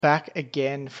Back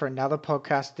again for another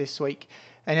podcast this week.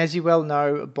 And as you well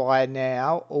know by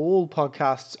now, all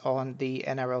podcasts on the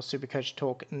NRL Supercoach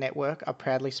Talk network are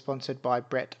proudly sponsored by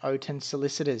Brett Oaten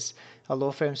Solicitors, a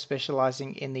law firm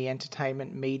specialising in the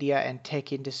entertainment, media and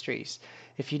tech industries.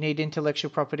 If you need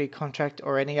intellectual property, contract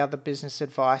or any other business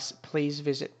advice, please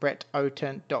visit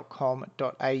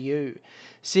brettoaten.com.au.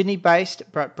 Sydney-based,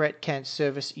 but Brett can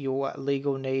service your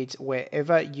legal needs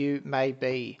wherever you may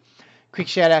be. Quick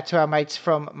shout out to our mates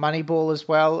from Moneyball as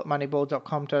well,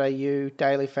 moneyball.com.au,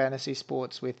 daily fantasy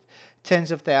sports with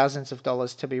tens of thousands of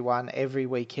dollars to be won every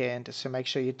weekend. So make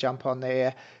sure you jump on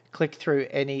there, click through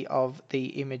any of the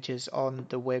images on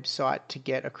the website to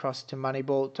get across to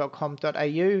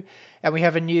moneyball.com.au. And we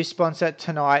have a new sponsor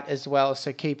tonight as well,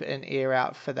 so keep an ear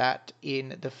out for that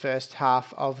in the first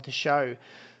half of the show.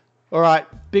 All right,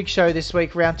 big show this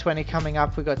week, round 20 coming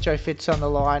up. We've got Joe Fitz on the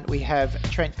line. We have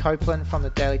Trent Copeland from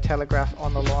the Daily Telegraph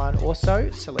on the line also,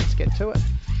 so let's get to it.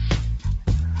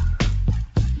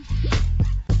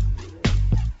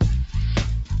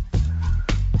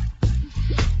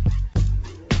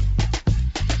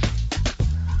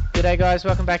 G'day guys,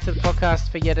 welcome back to the podcast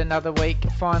for yet another week.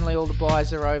 Finally all the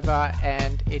buys are over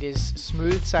and it is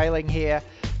smooth sailing here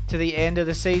to the end of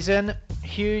the season.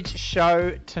 Huge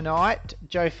show tonight.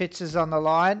 Joe Fitz is on the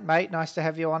line. Mate, nice to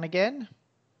have you on again.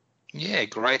 Yeah,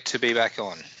 great to be back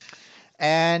on.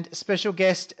 And special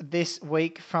guest this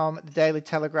week from the Daily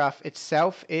Telegraph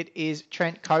itself, it is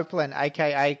Trent Copeland,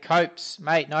 aka Copes.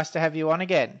 Mate, nice to have you on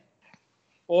again.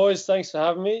 Boys, thanks for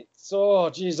having me. So,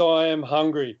 geez, I am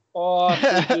hungry. Oh, I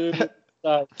could do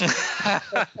that.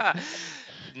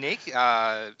 Nick,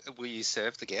 will you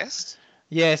serve the guest?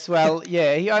 Yes, well,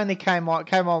 yeah, he only came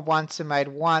on once and made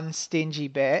one stingy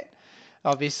bet.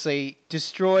 Obviously,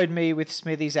 destroyed me with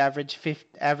Smithy's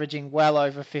averaging well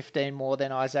over 15 more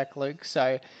than Isaac Luke.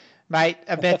 So, mate,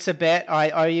 a bet's a bet.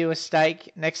 I owe you a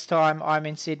steak. Next time I'm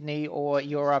in Sydney or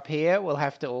you're up here, we'll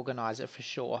have to organise it for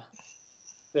sure.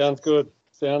 Sounds good.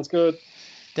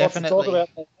 Definitely. Lots to talk about.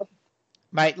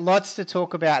 Mate, lots to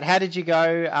talk about. How did you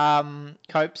go,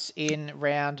 Copes, in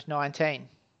round 19?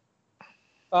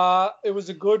 It was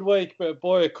a good week, but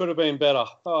boy, it could have been better.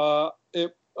 I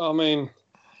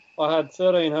had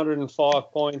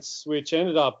 1,305 points, which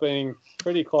ended up being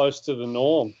pretty close to the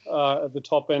norm at the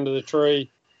top end of the tree.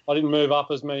 I didn't move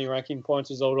up as many ranking points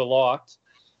as I would have liked.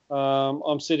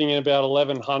 I'm sitting in about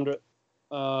 1,100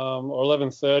 or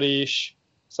 1,130-ish,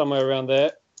 somewhere around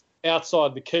there,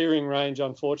 outside the keyring range,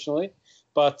 unfortunately.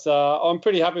 But I'm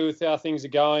pretty happy with how things are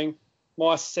going.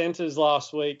 My centres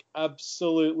last week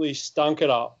absolutely stunk it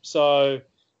up. So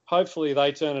hopefully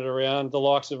they turn it around, the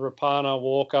likes of Rapana,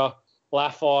 Walker,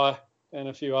 Laffey, and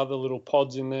a few other little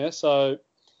pods in there. So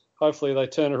hopefully they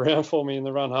turn it around for me in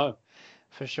the run home.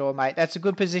 For sure, mate. That's a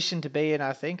good position to be in,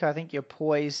 I think. I think you're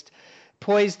poised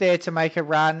there to make a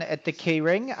run at the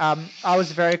keyring. I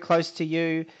was very close to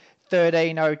you.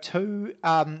 1302,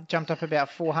 jumped up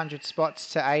about 400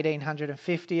 spots to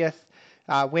 1850th.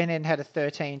 Went in, had a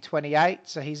 1328,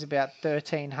 so he's about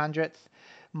 1300th.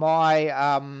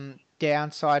 My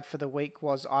downside for the week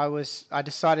was I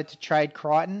decided to trade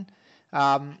Crichton.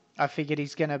 I figured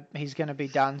he's gonna be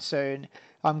done soon.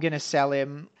 I'm gonna sell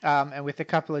him, and with a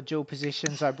couple of dual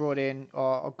positions, I brought in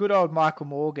a good old Michael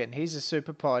Morgan. He's a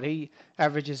super pod. He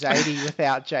averages 80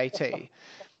 without JT,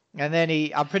 and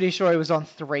then I'm pretty sure he was on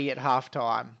 3 at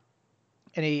halftime,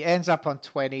 and he ends up on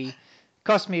 20.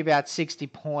 Cost me about 60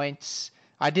 points.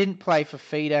 I didn't play for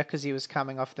Feeder because he was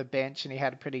coming off the bench and he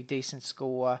had a pretty decent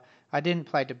score. I didn't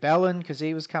play DeBellin because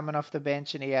he was coming off the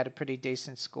bench and he had a pretty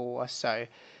decent score. So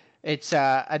it's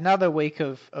another week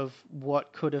of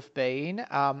what could have been.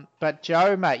 But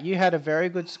Joe, mate, you had a very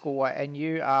good score and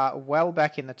you are well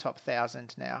back in the top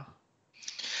 1,000 now.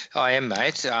 I am,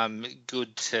 mate.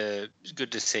 Good to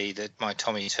see that my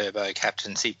Tommy Turbo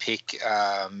captaincy pick,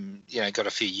 got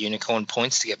a few unicorn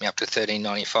points to get me up to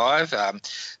 1395.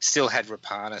 Still had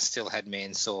Rapana, still had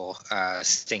Mansour,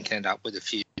 stinking it up with a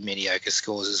few mediocre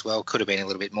scores as well. Could have been a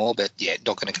little bit more, but yeah,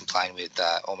 not going to complain with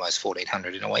almost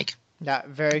 1,400 in a week. No,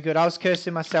 very good. I was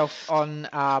cursing myself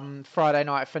on Friday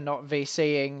night for not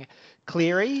VCing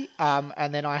Cleary,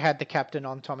 and then I had the captain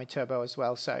on Tommy Turbo as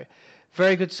well, so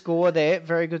very good score there.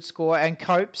 Very good score. And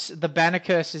Copes, the banner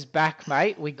curse is back,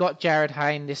 mate. We got Jared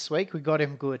Hayne this week. We got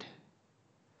him good.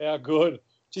 Yeah, good.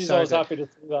 Jeez, so I was happy to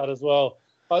see that as well.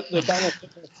 But the banner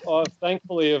curse, I've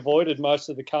thankfully avoided most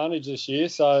of the carnage this year.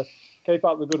 So keep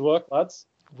up the good work, lads.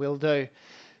 Will do.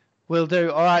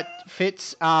 All right,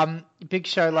 Fitz. Big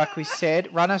show, like we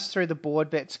said. Run us through the board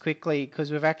bets quickly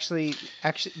because we've actually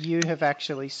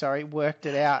worked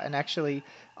it out, and actually,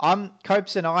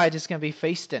 Copes and I are just going to be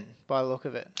feasting by the look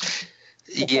of it.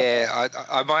 Yeah,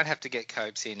 I might have to get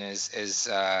Copes in as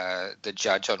the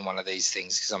judge on one of these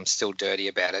things because I'm still dirty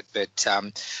about it. But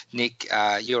Nick,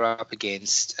 you're up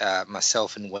against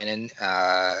myself and Wennon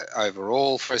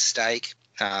overall for a stake.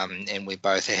 And we're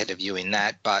both ahead of you in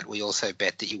that, but we also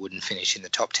bet that you wouldn't finish in the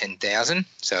top 10,000,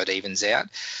 so it evens out.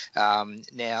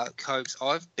 Now, Copes,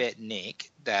 I've bet Nick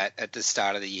that at the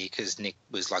start of the year, because Nick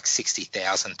was like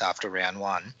 60,000th after round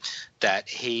one, that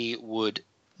he would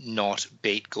not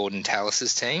beat Gordon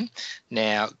Tallis's team.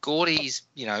 Now, Gordy's,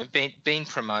 been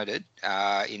promoted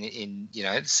in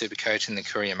the Supercoach and the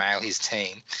Courier Mail, his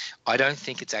team. I don't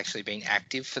think it's actually been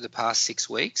active for the past 6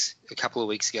 weeks. A couple of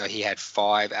weeks ago, he had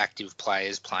 5 active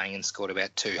players playing and scored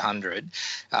about 200.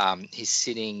 He's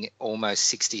sitting almost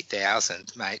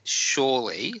 60,000, mate.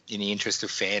 Surely, in the interest of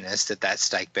fairness, that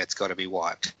stake bet's got to be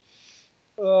wiped.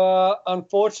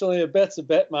 Unfortunately, a bet's a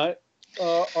bet, mate.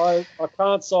 I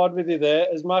can't side with you there.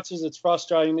 As much as it's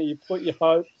frustrating that you put your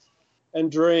hopes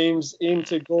and dreams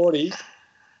into Gordy,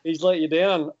 he's let you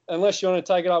down, unless you want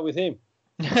to take it up with him.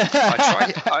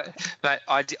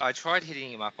 I tried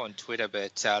hitting him up on Twitter,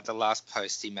 but the last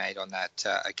post he made on that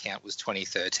account was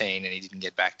 2013, and he didn't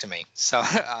get back to me. So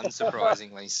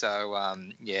unsurprisingly,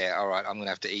 yeah, all right, I'm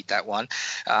gonna have to eat that one.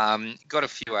 Got a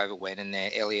few over Wennon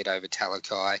there. Elliot over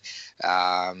Talakai.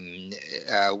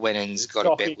 Wennon's got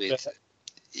a bet with.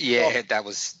 Yeah, that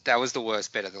was the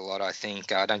worst bet of the lot, I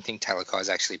think. I don't think Talakai's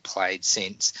actually played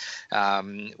since.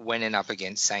 Wennon up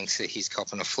against Sangster, he's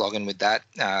copping a flogging with that.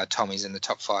 Tommy's in the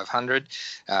top 500.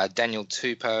 Daniel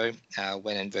Tupou,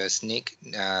 Wennon versus Nick.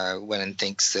 Wennon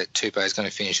thinks that Tupou is going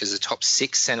to finish as a top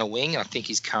 6 centre wing. I think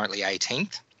he's currently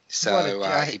 18th. So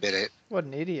he better. What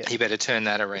an idiot. He better turn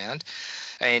that around.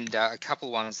 And a couple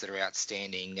of ones that are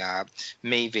outstanding.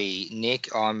 Me v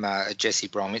Nick, I'm a Jesse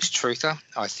Bromwich truther.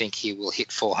 I think he will hit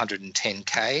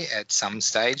 410k at some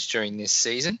stage during this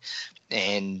season,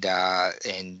 and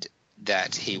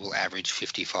that he will average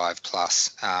 55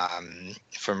 plus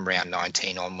from round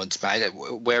 19 onwards, mate.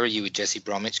 Where are you with Jesse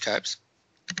Bromwich, Copes?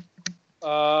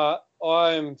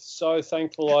 I'm so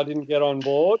thankful I didn't get on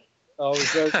board. I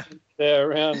was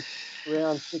there around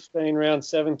round 16, round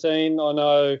 17. I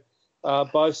know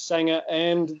both Sanger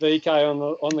and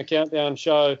VK on the Countdown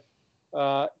show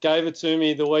gave it to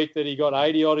me the week that he got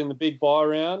 80 odd in the big buy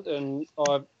round, and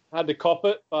I had to cop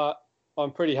it, but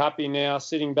I'm pretty happy now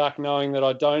sitting back knowing that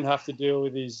I don't have to deal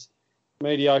with his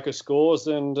mediocre scores,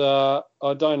 and I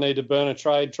don't need to burn a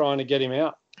trade trying to get him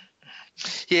out.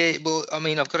 Yeah, well, I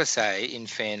mean, I've got to say, in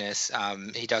fairness,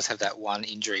 he does have that one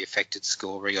injury-affected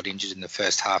score where he got injured in the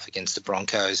first half against the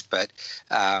Broncos. But,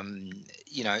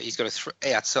 he's got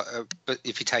but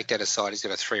if you take that aside, he's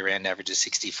got a 3-round average of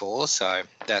 64. So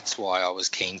that's why I was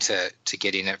keen to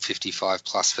get in at 55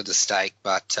 plus for the stake.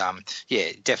 But,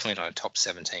 definitely not a top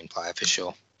 17 player for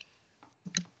sure.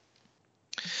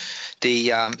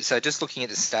 So just looking at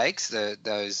the stakes,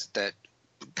 those that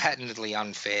patently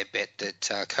unfair bet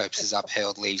that Copes has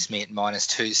upheld leaves me at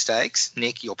 -2 stakes.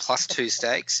 Nick, you're +2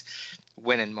 stakes.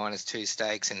 Wennon -2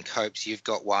 stakes, and Copes, you've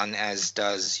got one, as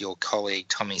does your colleague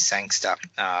Tommy Sangster,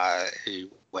 who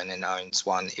Wennon owns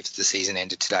one if the season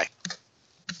ended today.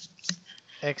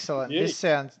 Excellent. Yeah.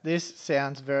 This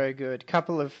sounds very good.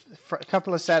 Couple of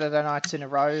Saturday nights in a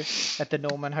row at the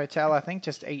Norman Hotel, I think,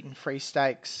 just eating free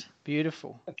steaks.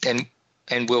 Beautiful.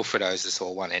 And Wilfred owes us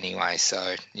all one anyway,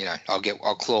 so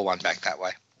I'll claw one back that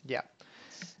way. Yeah,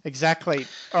 exactly.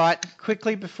 All right,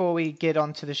 quickly before we get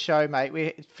on to the show, mate,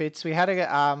 we had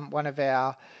one of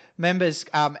our members,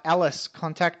 Alice,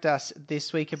 contact us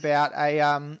this week about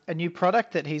a new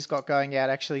product that he's got going out.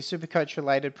 Actually, Supercoach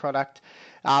related product.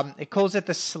 It calls it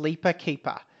the Sleeper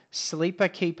Keeper.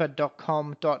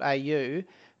 Sleeperkeeper.com.au.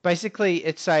 Basically,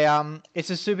 it's a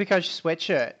Supercoach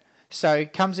sweatshirt. So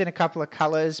it comes in a couple of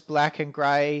colours, black and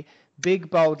grey, big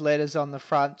bold letters on the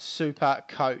front, Super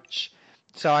Coach.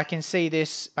 So I can see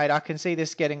this, mate,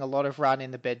 getting a lot of run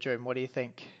in the bedroom. What do you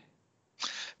think?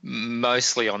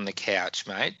 Mostly on the couch,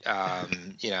 mate,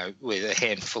 with a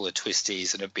handful of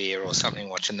twisties and a beer or something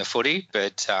watching the footy.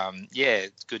 But,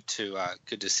 it's good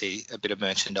to see a bit of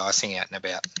merchandising out and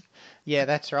about. Yeah,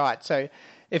 that's right. So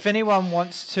if anyone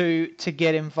wants to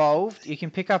get involved, you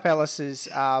can pick up Alice's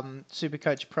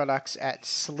Supercoach products at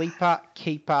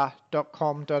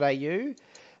sleeperkeeper.com.au.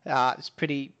 It's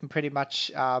pretty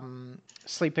much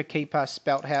Sleeper Keeper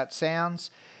spelt how it sounds.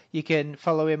 You can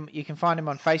follow him. You can find him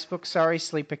on Facebook,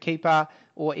 Sleeper Keeper,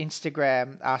 or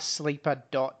Instagram,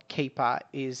 sleeper.keeper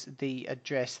is the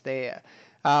address there.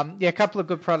 A couple of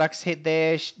good products hit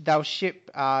there. They'll ship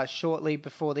shortly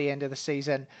before the end of the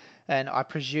season. and I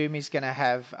presume he's going to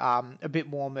have a bit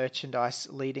more merchandise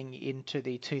leading into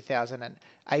the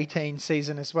 2018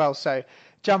 season as well. So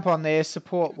jump on there,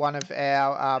 support one of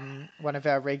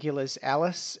our regulars,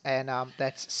 Alice, and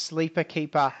that's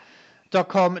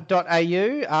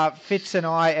sleeperkeeper.com.au. Fitz and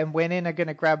I and Wenin are going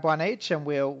to grab one each, and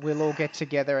we'll all get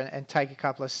together and take a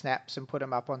couple of snaps and put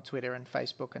them up on Twitter and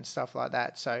Facebook and stuff like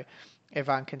that. So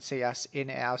everyone can see us in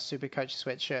our Supercoach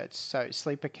sweatshirts. So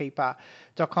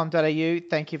sleeperkeeper.com.au.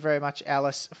 Thank you very much,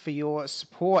 Alice, for your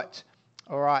support.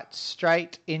 All right,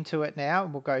 straight into it now,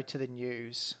 and we'll go to the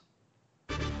news.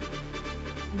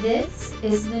 This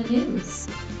is the news.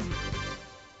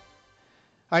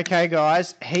 Okay,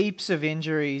 guys, heaps of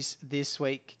injuries this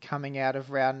week coming out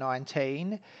of round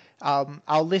 19.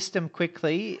 I'll list them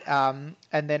quickly, and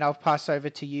then I'll pass over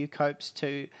to you, Copes,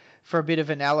 for a bit of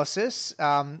analysis.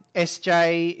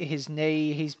 SJ, his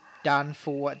knee, he's done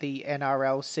for the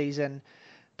NRL season.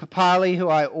 Papali, who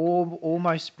I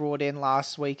almost brought in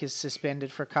last week, is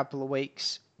suspended for a couple of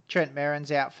weeks. Trent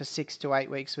Merrin's out for 6 to 8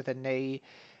 weeks with a knee.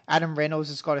 Adam Reynolds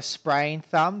has got a sprained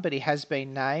thumb, but he has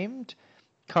been named.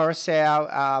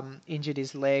 Coruscant injured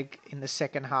his leg in the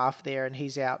second half there, and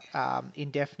he's out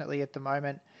indefinitely at the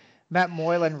moment. Matt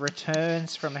Moylan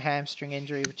returns from a hamstring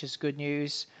injury, which is good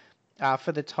news.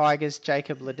 For the Tigers,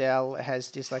 Jacob Liddell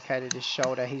has dislocated his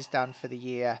shoulder. He's done for the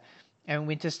year. And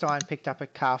Winterstein picked up a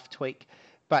calf tweak,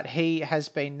 but he has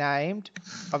been named.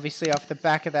 Obviously, off the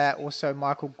back of that, also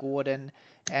Michael Gordon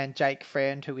and Jake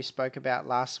Friend, who we spoke about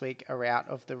last week, are out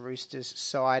of the Roosters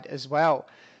side as well.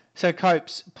 So,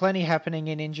 Copes, plenty happening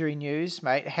in injury news,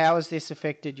 mate. How has this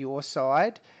affected your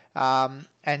side?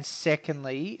 And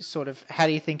secondly, sort of, how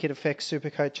do you think it affects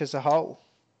Supercoach as a whole?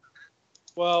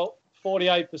 Well,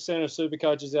 48% of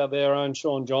Supercoaches out there own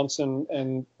Shaun Johnson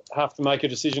and have to make a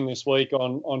decision this week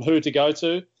on who to go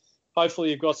to.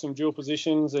 Hopefully you've got some dual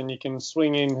positions and you can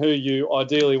swing in who you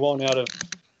ideally want out of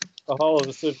the whole of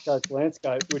the Supercoach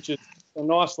landscape, which is a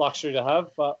nice luxury to have,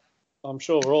 but I'm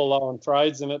sure we're all low on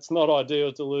trades and it's not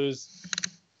ideal to lose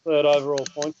third overall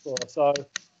point scorer. So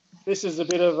this is a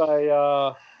bit of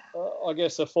a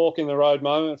fork in the road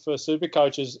moment for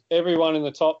Supercoaches. Everyone in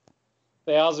the top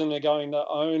 1,000 are going to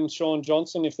own Shaun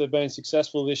Johnson if they've been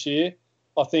successful this year.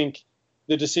 I think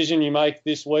the decision you make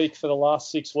this week for the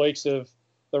last 6 weeks of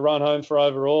the run home for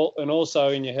overall and also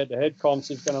in your head-to-head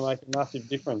comps is going to make a massive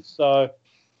difference. So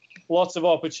lots of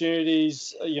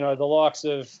opportunities, the likes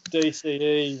of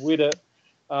DCE, Widdett,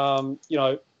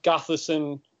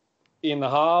 Gutherson in the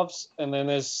halves, and then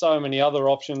there's so many other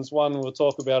options. One we'll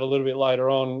talk about a little bit later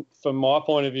on. From my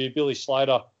point of view, Billy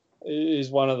Slater is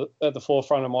one at the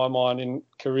forefront of my mind in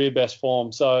career best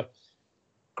form. So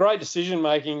great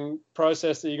decision-making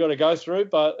process that you've got to go through,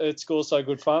 but it's also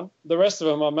good fun. The rest of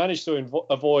them, I managed to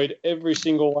avoid every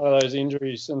single one of those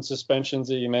injuries and suspensions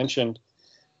that you mentioned.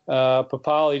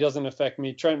 Papali doesn't affect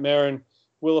me. Trent Merrin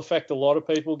will affect a lot of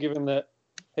people, given that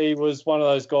he was one of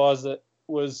those guys that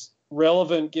was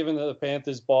relevant given that the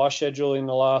Panthers' bye schedule in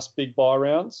the last big bye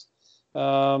rounds.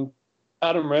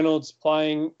 Adam Reynolds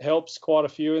playing helps quite a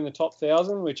few in the top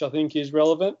 1,000, which I think is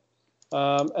relevant.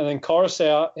 And then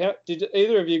Coruscant, did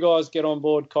either of you guys get on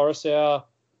board Coruscant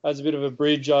as a bit of a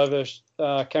bridge over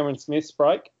Cameron Smith's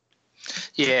break?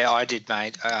 Yeah, I did,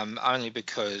 mate. Only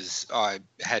because I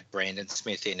had Brandon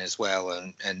Smith in as well,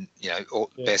 and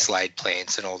best laid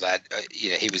plans and all that.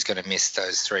 He was going to miss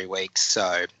those 3 weeks,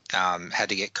 so had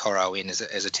to get Coro in as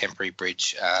a temporary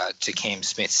bridge to Cam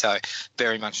Smith. So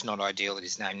very much not ideal at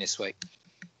his name this week.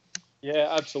 Yeah,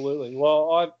 absolutely.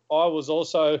 Well, I was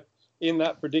also in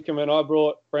that predicament. I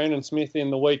brought Brandon Smith in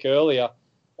the week earlier,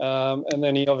 and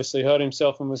then he obviously hurt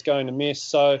himself and was going to miss.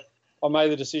 So I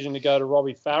made the decision to go to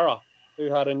Robbie Farah, who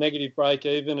had a negative break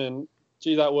even, and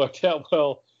gee, that worked out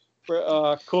well.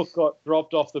 Cook got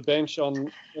dropped off the bench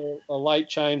on a late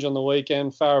change on the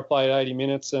weekend. Farah played 80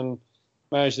 minutes and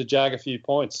managed to jag a few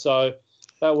points. So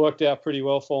that worked out pretty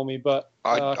well for me. But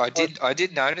I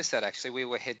did notice that, actually. We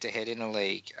were head-to-head in a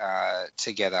league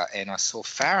together, and I saw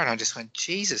Farah, and I just went,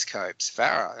 Jesus, Copes,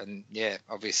 Farah. And, yeah,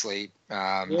 obviously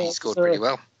he scored pretty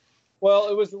well. Well,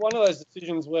 it was one of those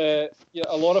decisions where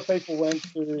a lot of people went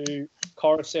to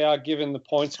Coruscant given the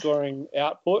point-scoring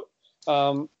output.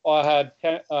 I had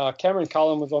Cameron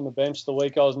Cullen was on the bench the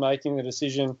week I was making the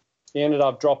decision. He ended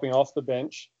up dropping off the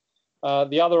bench.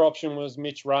 The other option was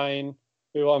Mitch Rain,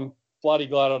 who I'm bloody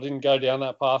glad I didn't go down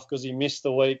that path because he missed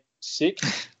the week sick.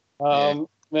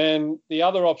 Then the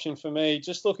other option for me,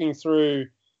 just looking through,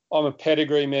 I'm a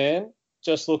pedigree man,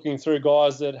 just looking through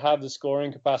guys that have the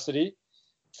scoring capacity.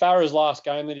 Farah's last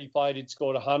game that he played, he'd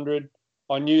scored 100.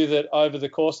 I knew that over the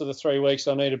course of the 3 weeks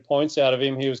I needed points out of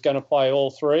him. He was going to play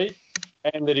all 3.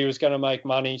 and that he was going to make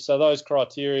money. So those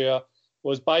criteria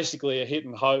was basically a hit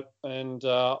and hope, and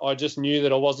I just knew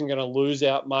that I wasn't going to lose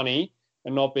out money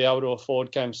and not be able to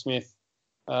afford Cam Smith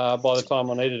by the time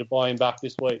I needed to buy him back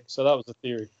this week. So that was the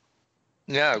theory.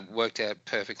 Yeah, it worked out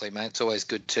perfectly, mate. It's always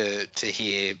good to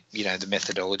hear, the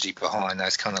methodology behind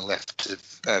those kind of left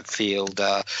field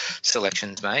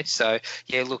selections, mate. So,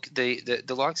 yeah, look, the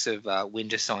likes of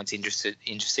Winterstein's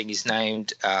interesting. He's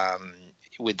named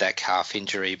with that calf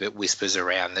injury, but whispers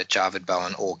around that Jarvid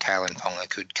Bowen or Kalen Ponga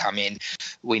could come in.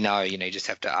 We know, you just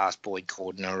have to ask Boyd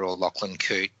Cordner or Lachlan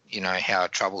Coote, how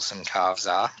troublesome calves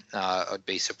are. I'd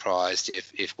be surprised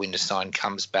if Winterstein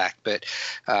comes back. But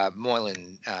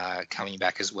Moylan coming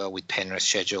back as well with Penrith's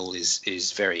schedule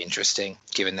is very interesting,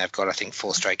 given they've got, I think,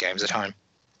 4 straight games at home.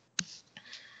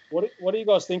 What do you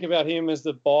guys think about him as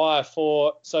the buyer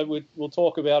for... So we'll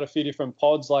talk about a few different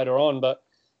pods later on, but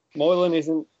Moylan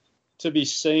isn't to be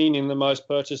seen in the most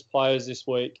purchased players this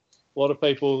week. A lot of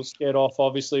people scared off,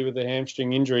 obviously, with the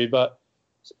hamstring injury, but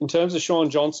in terms of Sean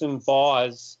Johnson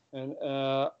buys, and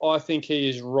I think he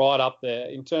is right up there.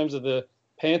 In terms of the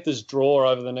Panthers' draw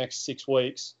over the next 6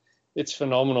 weeks, it's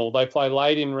phenomenal. They play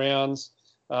late in rounds,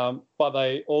 but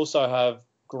they also have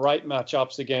great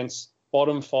matchups against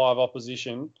bottom 5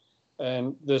 opposition,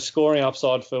 and the scoring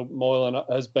upside for Moylan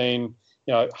has been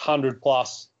 100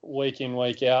 plus week in,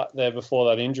 week out there before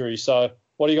that injury. So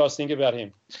what do you guys think about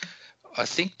him? I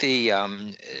think the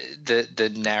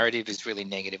narrative is really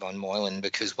negative on Moylan,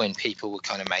 because when people were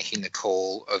kind of making the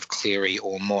call of Cleary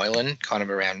or Moylan kind of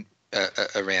around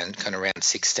round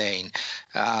 16,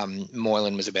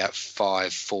 Moylan was about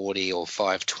 540 or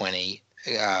 520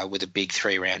 with a big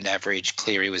 3-round average.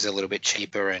 Cleary was a little bit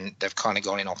cheaper, and they've kind of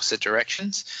gone in opposite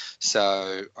directions.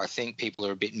 So I think people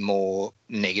are a bit more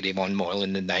negative on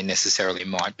Moylan than they necessarily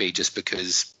might be, just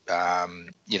because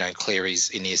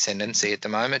Cleary's in the ascendancy at the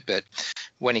moment. But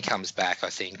when he comes back, I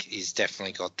think he's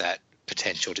definitely got that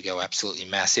potential to go absolutely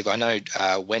massive. I know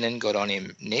Wennon got on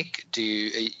him. Nick,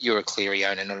 you're a Cleary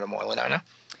owner, not a Moylan owner?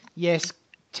 Yes,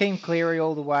 Team Cleary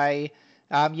all the way.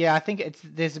 I think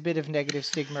there's a bit of negative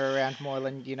stigma around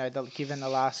Moylan, given the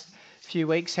last few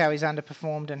weeks, how he's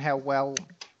underperformed and how well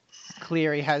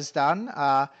Cleary has done.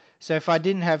 So if I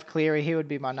didn't have Cleary, he would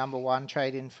be my number 1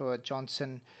 trade-in for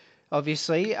Johnson,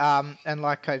 obviously. And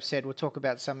like Cope said, we'll talk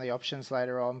about some of the options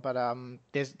later on. But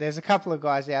there's a couple of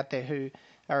guys out there who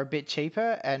are a bit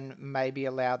cheaper and maybe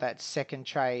allow that second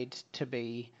trade to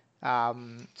be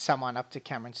someone up to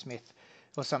Cameron Smith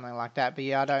or something like that. But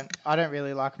yeah, I don't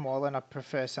really like Moylan. I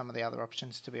prefer some of the other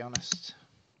options, to be honest.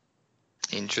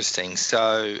 Interesting.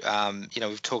 So,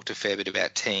 we've talked a fair bit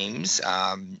about teams.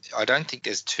 I don't think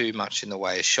there's too much in the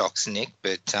way of shocks, Nick,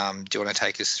 but do you want to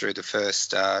take us through the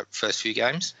first few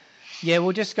games? Yeah,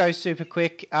 we'll just go super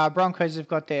quick. Broncos have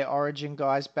got their Origin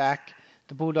guys back.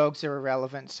 The Bulldogs are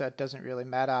irrelevant, so it doesn't really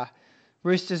matter.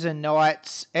 Roosters and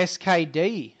Knights.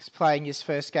 SKD is playing his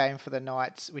first game for the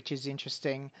Knights, which is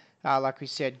interesting. Like we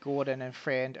said, Gordon and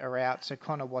Frand are out, so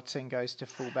Connor Watson goes to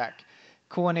fullback.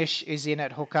 Cornish is in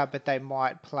at hooker, but they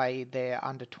might play their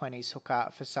under-20s hooker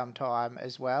for some time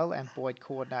as well, and Boyd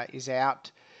Cordner is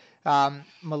out.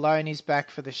 Maloney's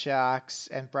back for the Sharks,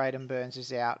 and Braden Burns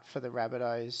is out for the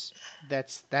Rabbitohs.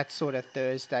 That's sort of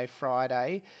Thursday,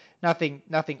 Friday. Nothing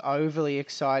overly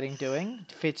exciting doing.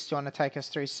 Fitz, do you want to take us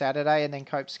through Saturday, and then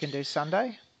Copes can do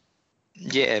Sunday?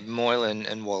 Yeah, Moylan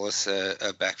and Wallace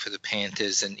are back for the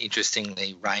Panthers, and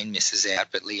interestingly, Rain misses out,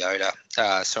 but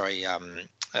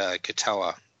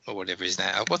Katoa, or whatever his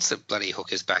name. What's the bloody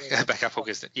hooker's backup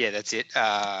hooker's? Yeah, that's it.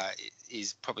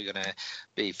 Is probably going to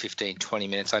be 15, 20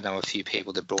 minutes. I know a few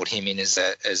people that brought him in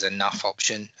as enough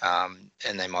option,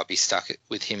 and they might be stuck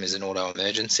with him as an auto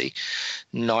emergency.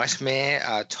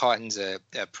 Nightmare. Titans are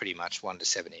pretty much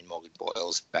 1-17. Morgan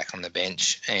Boyle's back on the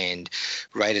bench, and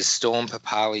Raiders Storm.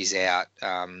 Papali's out.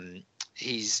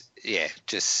 He's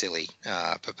just silly.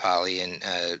 Papali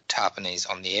and Tarpanese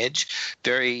on the edge.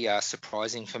 Very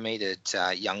surprising for me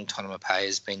that young Tonamapay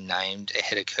has been named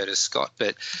ahead of Curtis Scott,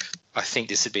 but I think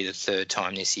this would be the 3rd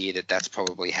time this year that's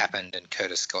probably happened, and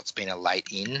Curtis Scott's been a late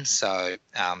in. So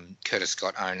Curtis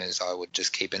Scott owners, I would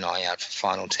just keep an eye out for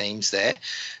final teams there.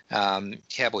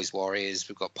 Cowboys Warriors,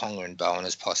 we've got Ponga and Bowen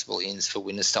as possible ins for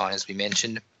Winterstein, as we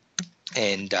mentioned.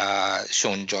 And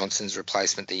Sean Johnson's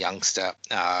replacement, the youngster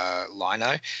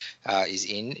Lino, is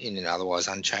in an otherwise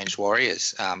unchanged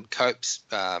Warriors. Copes,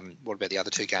 what about the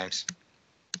other 2 games?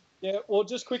 Yeah, well,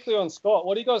 just quickly on Scott,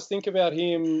 what do you guys think about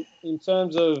him in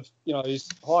terms of, his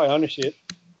high ownership?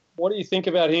 What do you think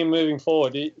about him moving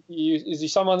forward? Is he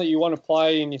someone that you want to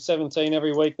play in your 17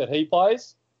 every week that he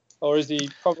plays? Or is he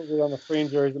probably on the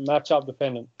fringe, or is it matchup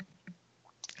dependent?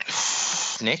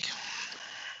 Nick?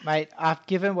 Mate,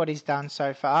 given what he's done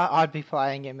so far, I'd be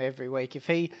playing him every week. If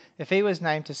he was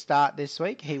named to start this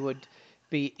week, he would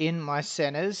be in my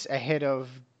centres ahead of.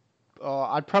 Or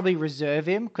I'd probably reserve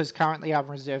him because currently I'm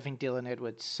reserving Dylan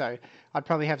Edwards. So I'd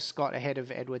probably have Scott ahead of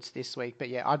Edwards this week. But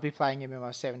yeah, I'd be playing him in my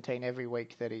 17 every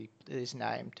week that he is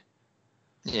named.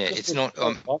 Yeah, it's not.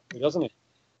 Doesn't it?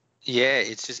 Yeah,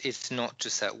 it's not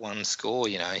just that one score.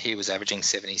 He was averaging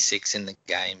 76 in the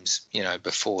games,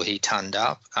 before he turned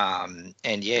up. And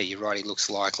yeah, you're right. He looks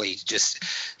likely.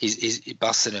 He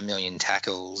busted 1 million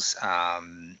tackles.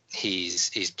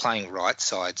 He's playing right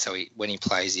side, so when he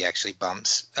plays, he actually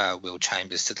bumps Will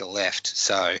Chambers to the left.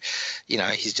 So,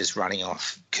 he's just running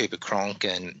off Cooper Cronk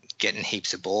and getting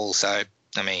heaps of balls. So,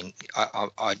 I mean,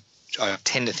 I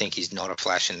tend to think he's not a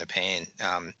flash in the pan.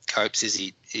 Copes, is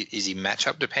he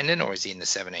matchup dependent or is he in the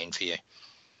 17 for you?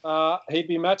 He'd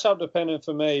be matchup dependent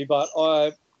for me, but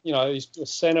he's a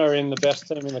centre in the best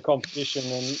team in the competition,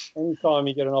 and anytime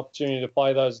you get an opportunity to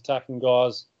play those attacking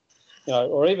guys,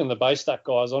 or even the base stack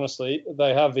guys, honestly,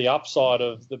 they have the upside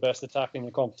of the best attack in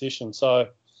the competition. So,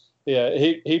 yeah,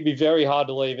 he'd be very hard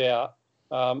to leave out,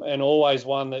 and always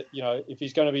one that, if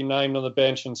he's going to be named on the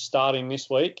bench and starting this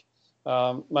week,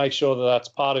 make sure that that's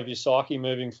part of your psyche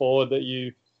moving forward, that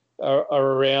you are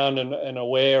around and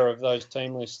aware of those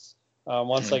team lists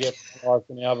once they get finalised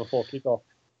an hour before kickoff.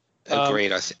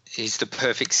 Agreed. He's the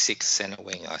perfect sixth centre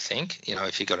wing, I think,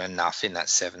 if you got enough in that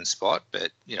 7 spot,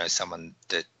 but, someone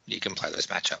that you can play those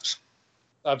matchups.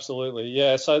 Absolutely,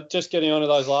 yeah. So just getting on to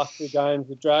those last 2 games,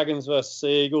 the Dragons versus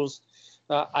Sea Eagles.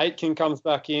 Aitken comes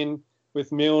back in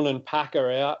with Milne and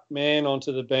Packer out, Mann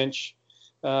onto the bench.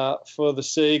 For the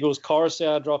Sea Eagles,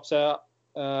 Coruscant drops out,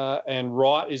 and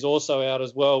Wright is also out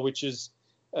as well, which is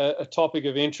a topic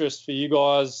of interest for you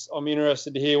guys. I'm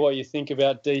interested to hear what you think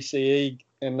about DCE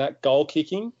and that goal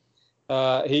kicking.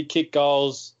 He kicked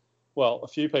goals, well, a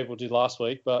few people did last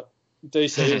week, but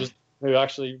DCE was who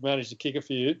actually managed to kick a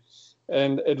few,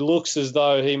 and it looks as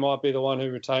though he might be the one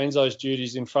who retains those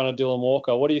duties in front of Dylan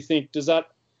Walker. What do you think? Does that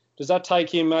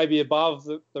take him maybe above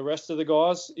the rest of the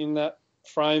guys in that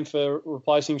frame for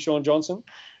replacing Sean Johnson?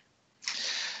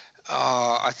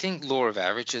 I think law of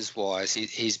averages wise,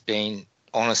 he's been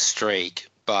on a streak,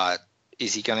 but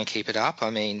is he going to keep it up? I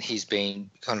mean, he's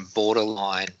been kind of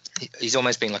borderline. He's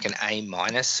almost been like an A-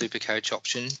 Supercoach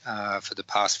option for the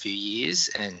past few years,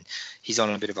 and he's on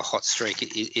a bit of a hot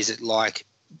streak. Is it like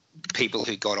people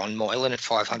who got on Moylan at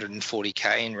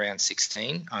 540k in round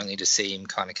 16, only to see him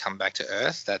kind of come back to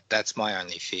earth? That's my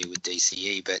only fear with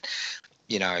DCE, but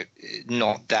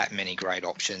not that many great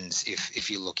options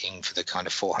if you're looking for the kind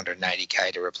of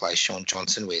 480k to replace Sean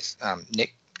Johnson with.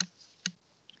 Nick?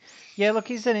 Yeah, look,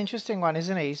 he's an interesting one,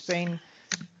 isn't he?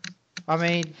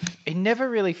 He never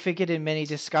really figured in many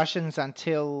discussions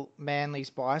until Manly's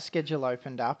bye schedule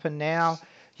opened up, and now,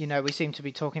 we seem to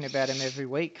be talking about him every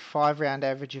week. 5-round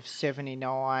average of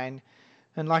 79,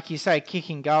 and like you say,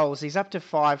 kicking goals. He's up to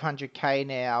 500k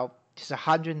now, just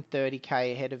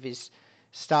 130k ahead of his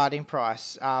starting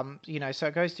price. So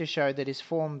it goes to show that his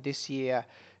form this year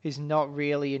is not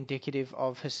really indicative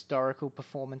of historical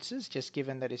performances, just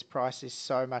given that his price is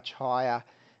so much higher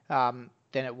than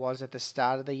it was at the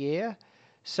start of the year.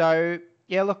 So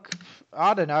yeah, look,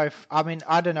 I don't know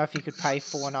if you could pay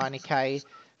 490k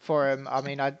for him.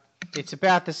 It's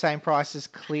about the same price as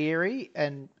Cleary,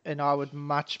 and I would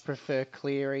much prefer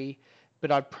Cleary,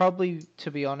 but I'd probably, to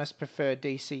be honest, prefer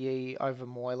DCE over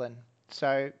Moylan.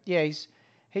 So yeah,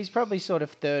 he's probably sort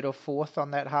of 3rd or 4th on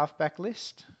that halfback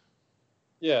list.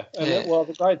 Yeah, and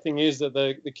the great thing is that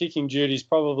the kicking duties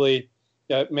probably,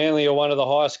 Manly are one of the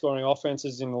highest scoring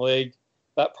offences in the league.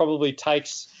 That probably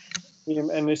takes him,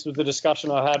 and this was the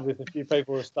discussion I had with a few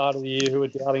people at the start of the year who were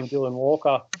doubting Dylan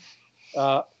Walker.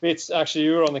 Fitz, actually,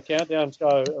 you were on the Countdown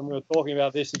show, and we were talking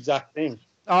about this exact thing.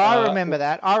 Oh, I remember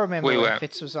that. I remember when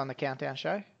Fitz was on the Countdown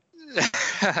show.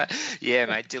 Yeah,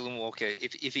 mate. Dylan Walker.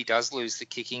 If he does lose the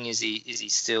kicking, is he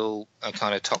still a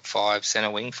kind of top 5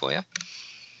 centre wing for you?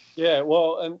 Yeah,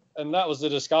 well, and that was the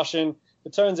discussion.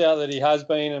 It turns out that he has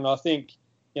been, and I think,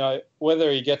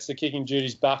 whether he gets the kicking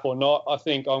duties back or not, I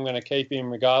think I'm going to keep him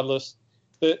regardless.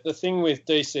 The thing with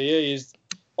DCE is,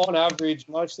 on average,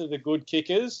 most of the good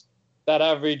kickers, that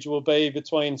average will be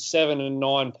between 7 and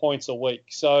 9 points a week.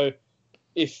 So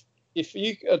if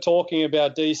you are talking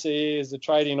about DCE as a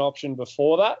trading option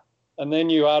before that, and then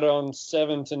you add on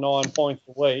 7 to 9 points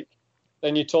a week,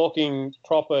 then you're talking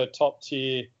proper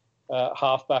top-tier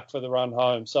halfback for the run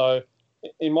home. So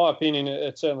in my opinion,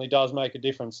 it certainly does make a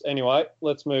difference. Anyway,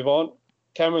 let's move on.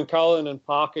 Cameron Cullen and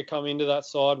Parker come into that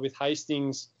side with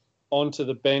Hastings onto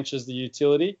the bench as the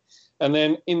utility. And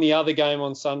then in the other game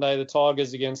on Sunday, the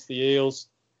Tigers against the Eels,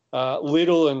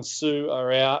 Little and Sue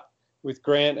are out, with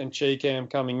Grant and Cheekham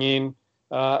coming in.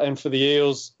 And for the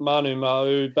Eels, Manu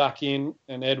Ma'u back in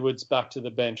and Edwards back to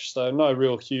the bench. So no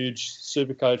real huge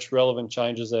Supercoach relevant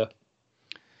changes there.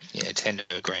 Yeah, tend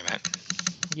to agree, mate.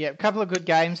 Yeah, a couple of good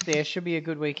games there. Should be a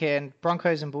good weekend.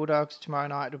 Broncos and Bulldogs tomorrow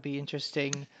night will be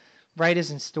interesting.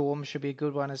 Raiders and Storm should be a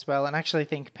good one as well. And I actually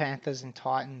think Panthers and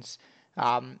Titans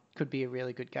could be a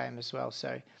really good game as well.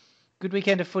 So good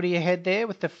weekend of footy ahead there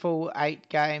with the full 8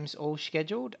 games all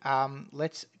scheduled.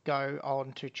 Let's go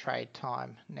on to trade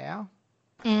time now.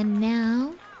 And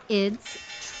now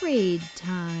it's trade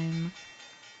time.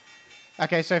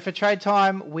 Okay, so for trade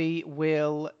time, we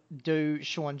will do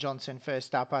Shaun Johnson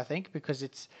first up, I think, because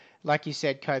it's, like you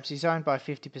said, Copes, he's owned by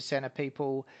 50% of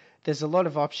people. There's a lot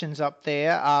of options up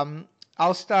there.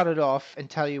 I'll start it off and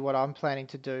tell you what I'm planning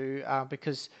to do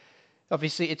because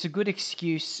obviously it's a good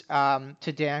excuse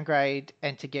to downgrade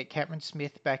and to get Cameron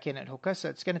Smith back in at hooker. So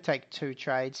it's going to take 2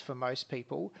 trades for most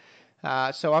people.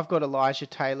 So I've got Elijah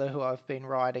Taylor, who I've been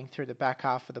riding through the back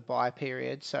half of the bye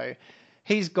period. So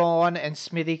he's gone and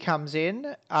Smithy comes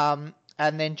in. And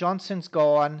then Johnson's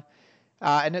gone.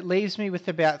 And it leaves me with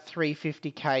about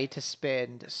 $350K to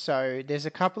spend. So there's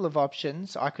a couple of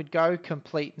options. I could go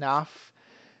complete nuff,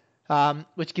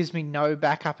 which gives me no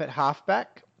backup at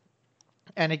halfback.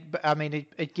 And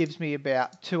it gives me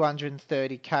about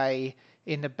 $230K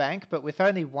in the bank. But with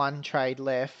only 1 trade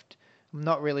left, I'm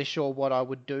not really sure what I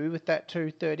would do with that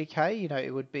 $230K. You know,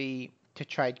 it would be to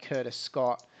trade Curtis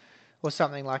Scott or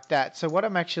something like that. So what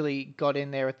I'm actually got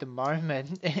in there at the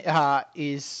moment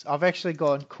is I've actually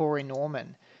gone Corey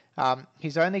Norman.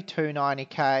 He's only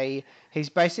 $290K. He's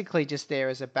basically just there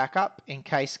as a backup in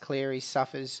case Cleary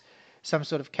suffers some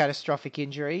sort of catastrophic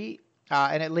injury.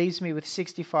 And it leaves me with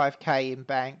 $65K in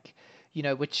bank, you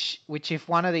know, which if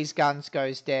one of these guns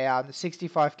goes down, the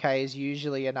 $65K is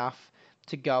usually enough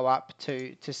to go up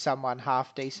to someone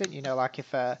half decent. You know, like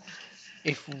if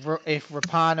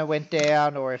Rapana went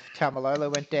down, or if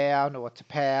Taumalolo went down, or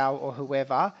Tapau or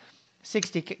whoever,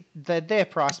 their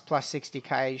price plus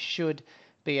 $60K should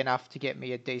be enough to get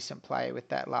me a decent player with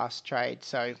that last trade.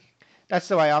 So that's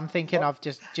the way I'm thinking of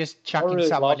just chucking really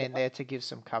someone in there to give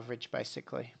some coverage,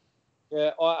 basically.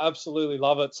 Yeah, I absolutely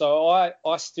love it. So I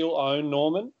still own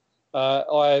Norman.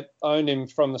 I owned him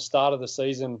from the start of the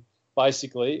season,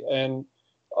 basically. And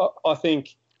I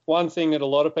think one thing that a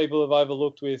lot of people have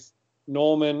overlooked with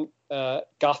Norman,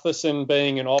 Gutherson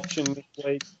being an option this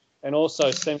week, and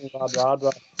also Semi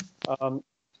Radradra,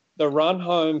 the run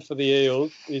home for the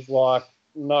Eels is like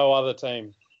no other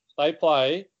team. They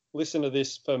play, listen to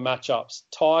this for matchups,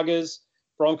 Tigers,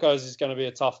 Broncos is going to be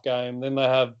a tough game. Then they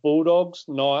have Bulldogs,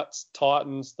 Knights,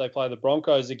 Titans. They play the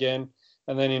Broncos again.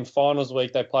 And then in finals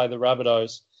week, they play the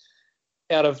Rabbitohs.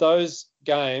 Out of those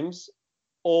games,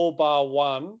 all bar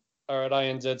one are at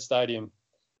ANZ Stadium.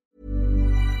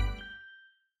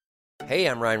 Hey,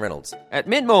 I'm Ryan Reynolds. At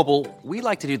Mint Mobile, we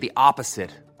like to do the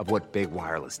opposite of what Big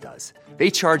Wireless does.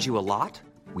 They charge you a lot.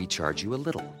 We charge you a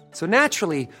little. So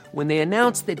naturally, when they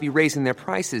announced they'd be raising their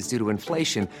prices due to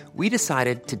inflation, we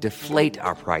decided to deflate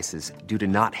our prices due to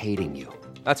not hating you.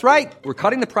 That's right. We're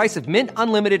cutting the price of Mint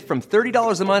Unlimited from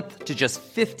 $30 a month to just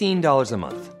 $15 a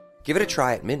month. Give it a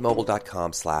try at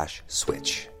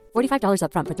mintmobile.com/switch. $45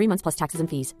 up front for 3 months plus taxes and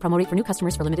fees. Promo rate for new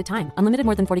customers for limited time. Unlimited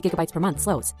more than 40 gigabytes per month.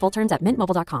 Slows full terms at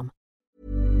mintmobile.com.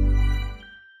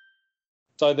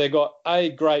 So they've got A,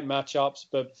 great matchups,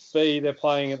 but B, they're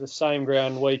playing at the same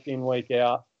ground week in, week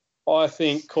out. I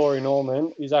think Corey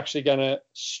Norman is actually going to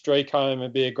streak home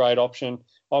and be a great option.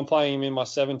 I'm playing him in my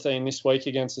 17 this week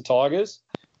against the Tigers,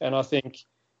 and I think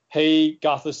he,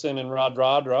 Gutherson and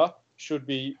Radradra should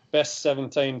be best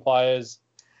 17 players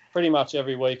pretty much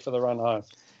every week for the run home.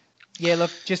 Yeah,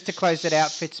 look, just to close it out,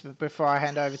 Fitz, before I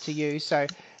hand over to you. So,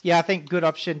 yeah, I think good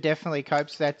option, definitely,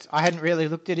 Copes. I hadn't really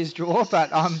looked at his draw, but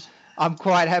I'm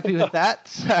quite happy with that.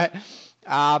 So,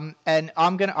 and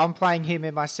I'm playing him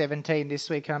in my 17 this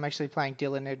week, and I'm actually playing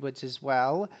Dylan Edwards as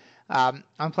well. I'm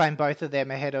playing both of them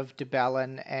ahead of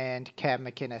DeBellin and Cam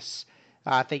McInnes.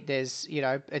 I think there's,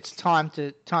 it's time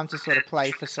to sort of play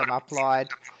for some upside.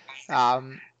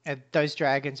 Those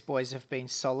Dragons boys have been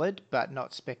solid, but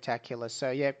not spectacular. So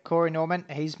yeah, Corey Norman,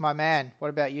 he's my man. What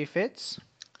about you, Fitz?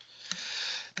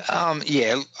 I'm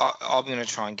going to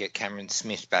try and get Cameron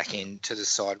Smith back into the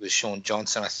side with Shaun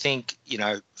Johnson. I think,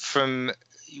 from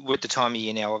with the time of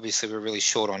year now, obviously we're really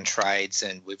short on trades,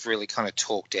 and we've really kind of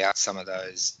talked out some of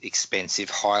those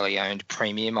expensive, highly owned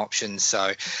premium options.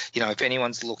 So, if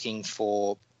anyone's looking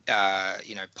for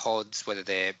pods, whether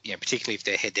they're, particularly if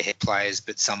they're head-to-head players,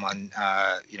 but someone,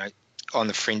 on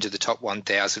the fringe of the top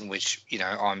 1,000, which,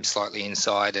 I'm slightly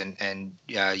inside and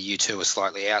you two are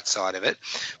slightly outside of it,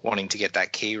 wanting to get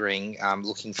that key ring,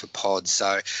 looking for pods.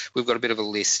 So we've got a bit of a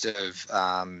list of,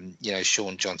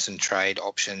 Shaun Johnson trade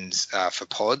options for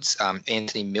pods.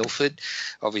 Anthony Milford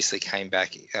obviously came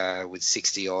back with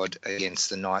 60-odd against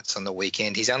the Knights on the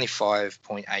weekend. He's only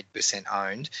 5.8%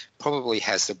 owned, probably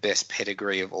has the best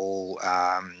pedigree of all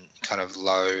kind of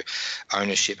low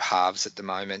ownership halves at the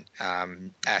moment.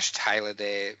 Ash Taylor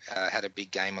there had a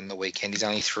big game on the weekend. He's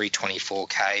only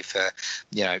 324k for,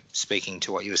 speaking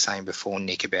to what you were saying before,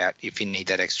 Nick, about if you need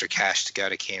that extra cash to go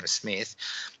to Cam Smith.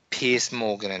 Pierce,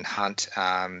 Morgan and Hunt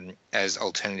as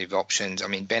alternative options. I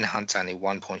mean, Ben Hunt's only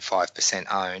 1.5%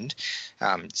 owned.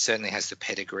 Certainly has the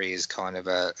pedigree as kind of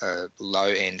a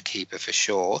low-end keeper for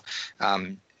sure.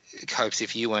 Copes,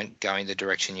 if you weren't going the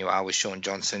direction you are with Shaun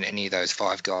Johnson, any of those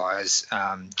five guys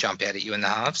jump out at you in the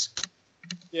halves?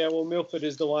 Yeah, well, Milford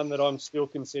is the one that I'm still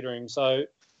considering. So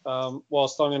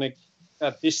whilst I'm going to,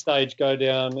 at this stage, go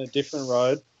down a different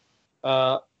road,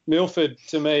 Milford,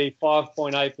 to me,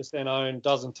 5.8% owned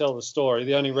doesn't tell the story.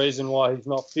 The only reason why he's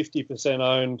not 50%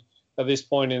 owned at this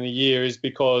point in the year is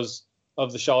because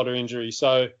of the shoulder injury.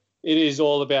 So it is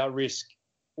all about risk.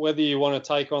 Whether you want to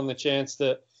take on the chance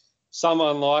that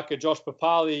someone like a Josh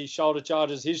Papali shoulder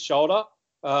charges his shoulder,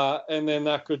 and then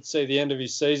that could see the end of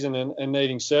his season and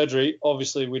needing surgery.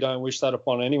 Obviously, we don't wish that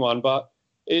upon anyone, but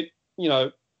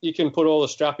you can put all the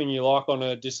strapping you like on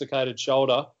a dislocated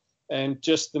shoulder, and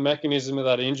just the mechanism of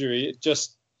that injury,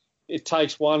 it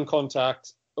takes one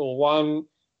contact or one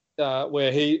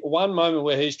moment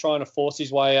where he's trying to force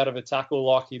his way out of a tackle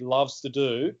like he loves to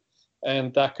do,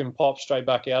 and that can pop straight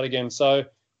back out again. So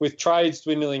with trades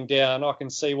dwindling down, I can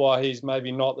see why he's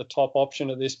maybe not the top option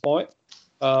at this point.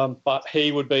 But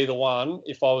he would be the one,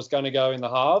 if I was going to go in the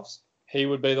halves, he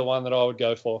would be the one that I would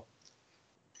go for.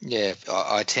 Yeah,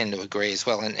 I tend to agree as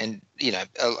well. And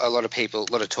a lot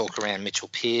of talk around Mitchell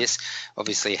Pearce.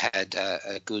 Obviously had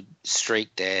a good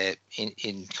streak there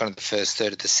in kind of the first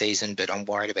third of the season, but I'm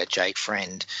worried about Jake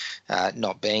Friend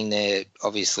not being there.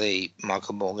 Obviously,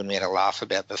 Michael Morgan we had a laugh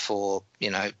about before,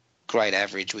 great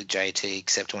average with JT,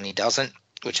 except when he doesn't,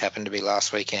 which happened to be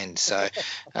last weekend. So,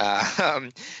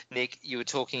 Nick, you were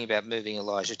talking about moving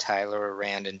Elijah Taylor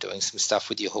around and doing some stuff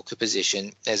with your hooker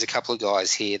position. There's a couple of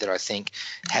guys here that I think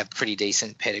have pretty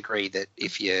decent pedigree that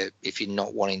if you're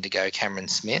not wanting to go Cameron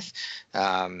Smith,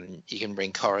 you can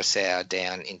bring Coruscant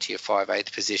down into your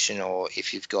 5/8 position, or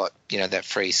if you've got, that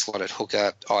free slotted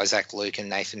hooker, Isaac Luke and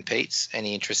Nathan Peets.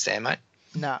 Any interest there, mate?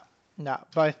 No,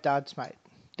 both duds, mate.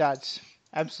 Duds.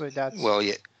 Absolute duds. Well,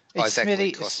 yeah. It's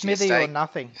Smithy or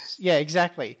nothing. Yeah,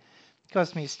 exactly. It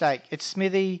cost me a stake. It's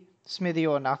Smithy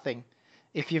or nothing.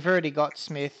 If you've already got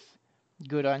Smith,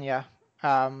 good on you.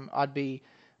 I'd be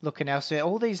looking elsewhere.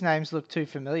 All these names look too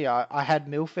familiar. I had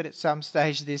Milford at some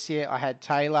stage this year. I had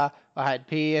Taylor. I had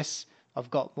Pierce. I've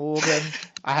got Morgan.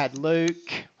 I had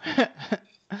Luke.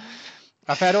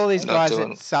 I've had all these guys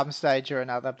at some stage or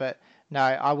another, but no,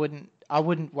 I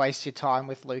wouldn't waste your time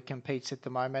with Luke and Pete's at the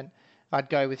moment. I'd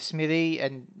go with Smithy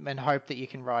and hope that you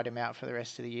can ride him out for the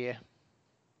rest of the year.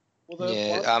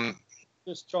 Well,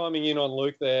 just chiming in on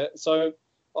Luke there. So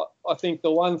I think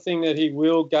the one thing that he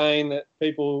will gain that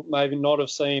people maybe not have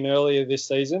seen earlier this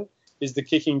season is the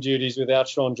kicking duties without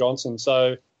Shaun Johnson.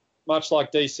 So much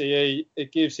like DCE,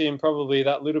 it gives him probably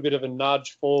that little bit of a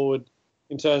nudge forward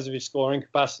in terms of his scoring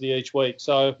capacity each week.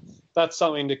 So that's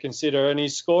something to consider. And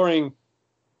he's scoring,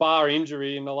 bar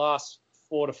injury, in the last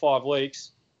 4 to 5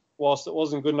 weeks, whilst it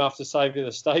wasn't good enough to save you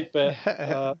the stake bet,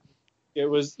 it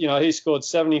was, he scored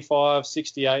 75,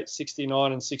 68,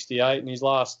 69 and 68 in his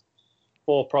last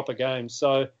 4 proper games.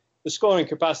 So the scoring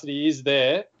capacity is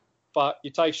there, but you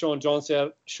take Shaun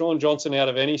Johnson out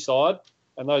of any side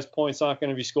and those points aren't going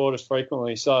to be scored as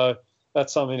frequently. So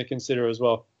that's something to consider as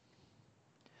well.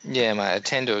 Yeah, mate, I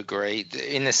tend to agree.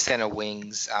 In the centre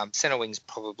wings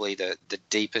probably the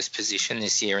deepest position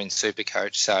this year in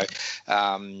Supercoach. So,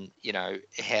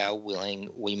 how willing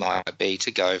we might be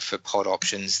to go for pod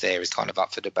options there is kind of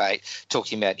up for debate.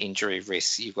 Talking about injury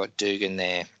risks, you've got Dugan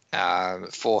there,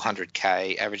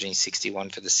 400k, averaging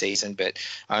 61 for the season, but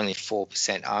only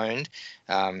 4% owned.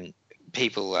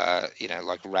 People,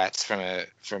 like rats from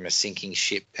a sinking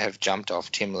ship have jumped off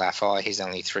Tim Laffey. He's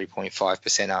only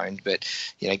 3.5% owned, but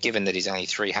given that he's only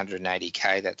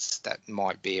 380k, that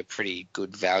might be a pretty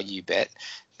good value bet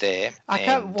there. I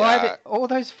can't. All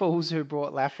those fools who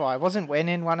brought Laffey, wasn't Wen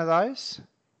in one of those?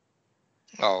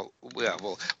 Oh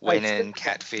well, Wen and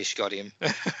Catfish got him.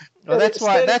 Well, that's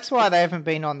why they haven't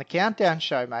been on the Countdown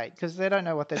show, mate, because they don't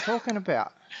know what they're talking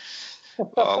about.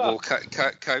 Well,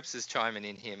 Copes is chiming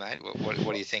in here, mate. What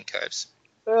do you think, Copes?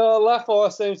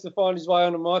 Laffey seems to find his way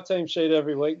onto my team sheet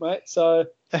every week, mate. So,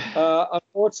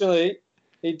 unfortunately,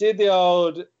 he did the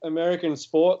old American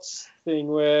sports thing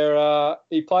where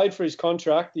he played for his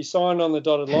contract, he signed on the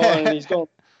dotted line, and he's gone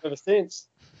ever since.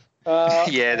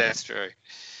 Yeah, that's true.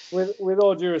 With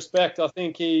all due respect, I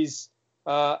think he's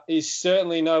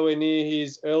certainly nowhere near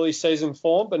his early season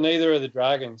form, but neither are the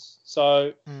Dragons.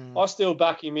 So I still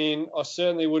back him in. I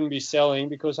certainly wouldn't be selling,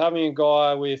 because having a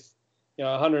guy with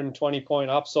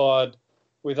 120-point upside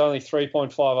with only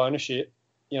 3.5 ownership,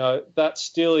 that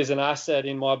still is an asset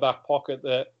in my back pocket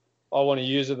that I want to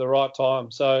use at the right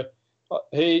time. So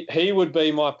he would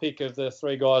be my pick of the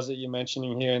three guys that you're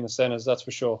mentioning here in the centres, that's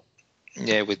for sure.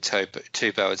 Yeah, with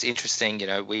Tupou, it's interesting.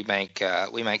 We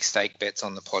make stake bets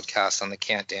on the podcast, on the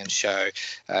Countdown show.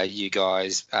 You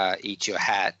guys eat your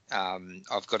hat.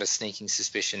 I've got a sneaking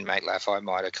suspicion, mate, Laffey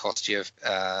might have cost you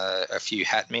a few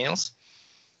hat meals.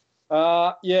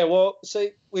 Yeah, well,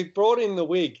 see, we've brought in the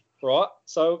wig, right?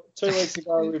 So 2 weeks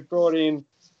ago we brought in,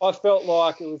 I felt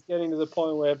like it was getting to the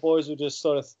point where boys were just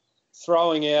sort of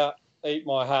throwing out eat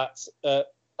my hats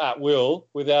at will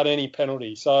without any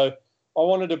penalty. So I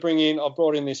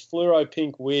brought in this fluoro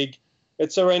pink wig.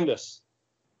 It's horrendous.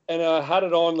 And I had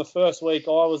it on the first week.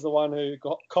 I was the one who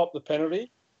copped the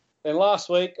penalty. And last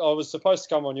week I was supposed to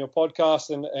come on your podcast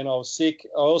and I was sick.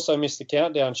 I also missed the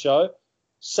Countdown show.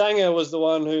 Sanger was the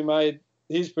one who made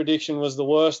his prediction was the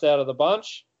worst out of the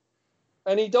bunch.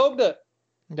 And he dogged it.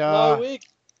 No wig.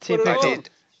 Typical.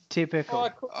 I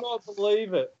could not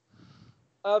believe it.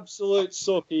 Absolute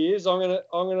sook he is. I'm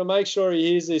gonna make sure he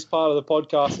hears this part of the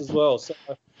podcast as well. So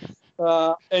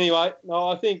anyway, no,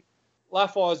 I think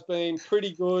Laffey's been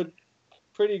pretty good,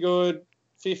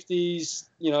 50s,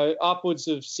 upwards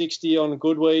of 60 on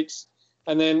good weeks,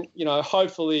 and then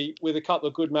hopefully with a couple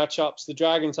of good matchups, the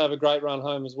Dragons have a great run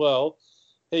home as well.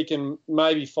 He can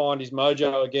maybe find his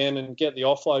mojo again and get the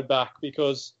offload back,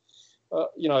 because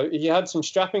he had some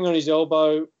strapping on his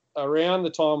elbow around the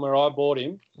time where I bought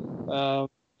him,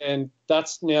 and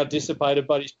that's now dissipated,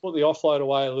 but he's put the offload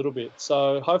away a little bit.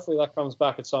 So hopefully that comes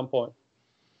back at some point.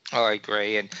 I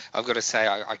agree, and I've got to say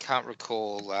I can't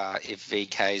recall if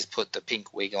VK's put the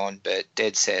pink wig on, but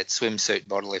dead set swimsuit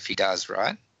model if he does,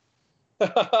 right?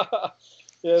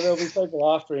 Yeah, there'll be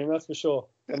people after him, that's for sure.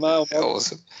 The male model.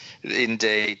 Awesome.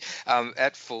 Indeed.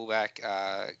 At fullback,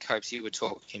 Copes, you were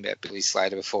talking about Billy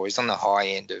Slater before. He's on the high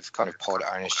end of kind of pod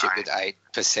ownership with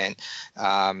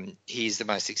 8%. He's the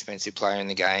most expensive player in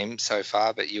the game so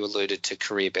far, but you alluded to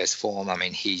career best form. I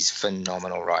mean, he's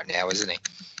phenomenal right now, isn't he?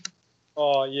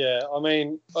 Oh, yeah. I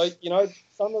mean,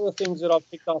 some of the things that I've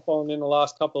picked up on in the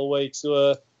last couple of weeks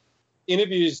were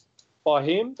interviews by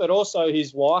him, but also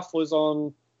his wife was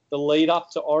on the lead up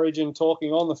to Origin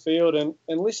talking on the field, and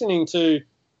listening to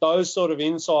those sort of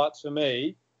insights for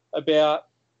me about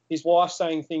his wife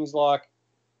saying things like,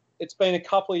 it's been a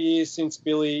couple of years since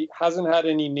Billy hasn't had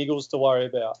any niggles to worry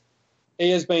about. He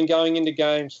has been going into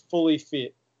games fully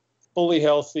fit, fully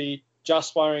healthy,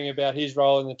 just worrying about his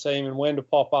role in the team and when to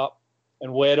pop up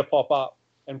and where to pop up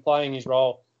and playing his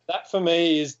role. That for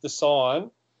me is the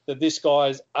sign that this guy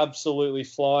is absolutely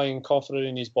flying and confident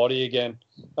in his body again.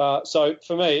 So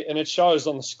for me, and it shows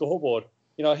on the scoreboard,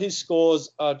 his scores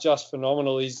are just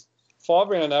phenomenal. His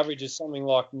 5-round average is something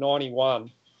like 91.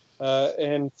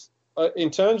 And in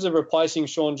terms of replacing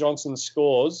Shaun Johnson's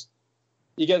scores,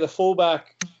 you get the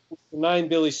fullback with the name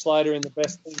Billy Slater in the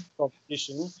best team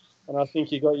competition, and I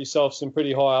think you got yourself some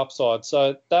pretty high upside.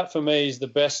 So that for me is the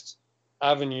best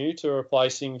avenue to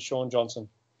replacing Shaun Johnson.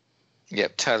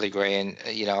 Yep, totally agree. And,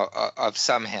 I've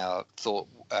somehow thought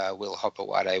Will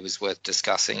Hopewade was worth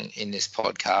discussing in this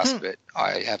podcast, but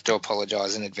I have to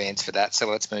apologise in advance for that. So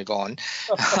let's move on.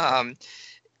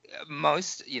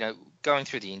 Going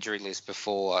through the injury list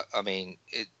before, I mean,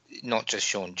 not just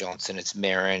Shaun Johnson, it's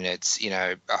Merrin, it's,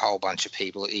 a whole bunch of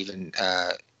people, even,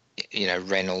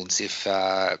 Reynolds,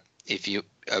 if you're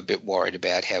a bit worried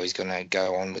about how he's going to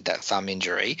go on with that thumb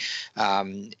injury.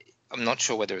 I'm not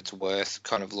sure whether it's worth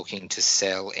kind of looking to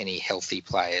sell any healthy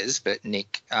players, but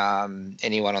Nick,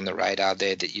 anyone on the radar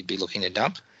there that you'd be looking to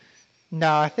dump?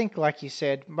 No, I think like you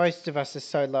said, most of us are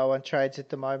so low on trades at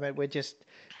the moment.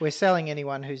 We're selling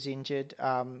anyone who's injured.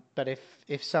 But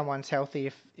if someone's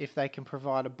healthy, if they can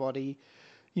provide a body,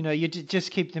 you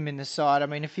just keep them in the side. I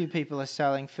mean, a few people are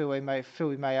selling Fui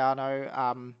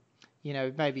Mayano.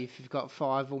 Maybe if you've got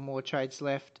 5 or more trades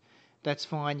left, that's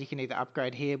fine. You can either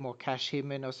upgrade him or cash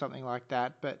him in or something like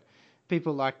that. But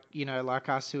people like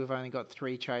us who have only got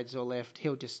 3 trades or left,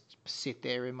 he'll just sit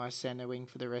there in my centre wing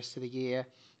for the rest of the year.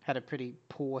 Had a pretty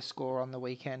poor score on the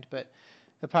weekend, but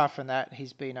apart from that,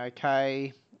 he's been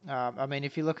okay. I mean,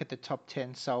 if you look at the top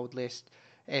 10 sold list,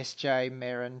 SJ,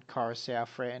 Merrin, Coruscant,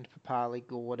 Friend, Papali,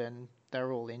 Gordon,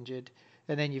 they're all injured.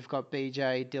 And then you've got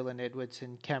BJ, Dylan Edwards,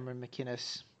 and Cameron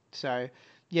McInnes. So,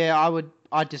 yeah,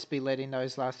 I'd just be letting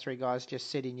those last three guys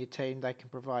just sit in your team. They can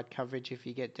provide coverage if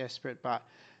you get desperate. But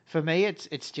for me,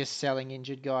 it's just selling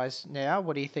injured guys now.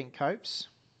 What do you think, Copes?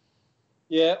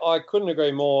 Yeah, I couldn't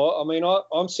agree more. I mean,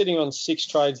 I'm sitting on 6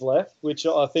 trades left, which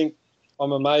I think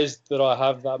I'm amazed that I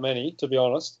have that many, to be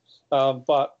honest.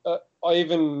 But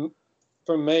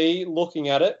from me, looking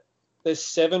at it, there's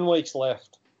 7 weeks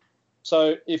left.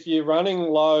 So if you're running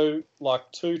low,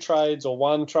 like 2 trades or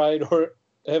 1 trade, or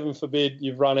heaven forbid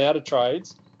you've run out of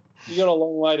trades, you've got a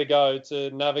long way to go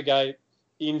to navigate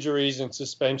injuries and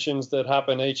suspensions that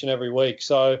happen each and every week.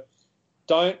 So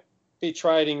don't be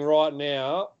trading right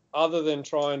now other than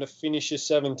trying to finish your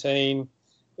 17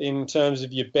 in terms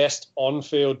of your best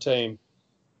on-field team.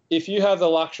 If you have the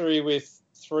luxury with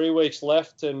 3 weeks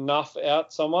left to nuff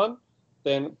out someone,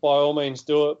 then by all means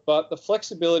do it. But the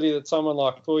flexibility that someone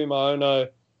like Fuimaono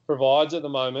provides at the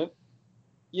moment,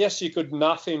 yes, you could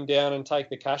nuff him down and take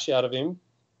the cash out of him,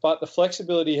 but the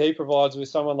flexibility he provides with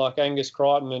someone like Angus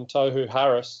Crichton and Tohu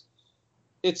Harris,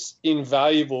 it's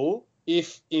invaluable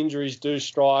if injuries do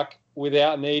strike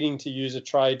without needing to use a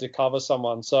trade to cover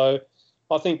someone. So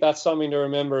I think that's something to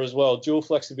remember as well. Dual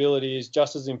flexibility is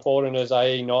just as important as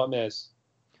AE nightmares.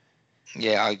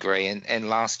 Yeah, I agree. And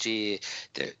last year,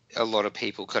 a lot of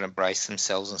people kind of braced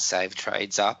themselves and saved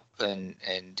trades up, and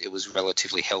it was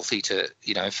relatively healthy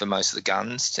for most of the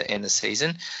guns to end the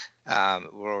season.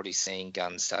 We're already seeing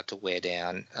guns start to wear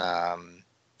down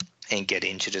and get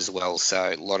injured as well.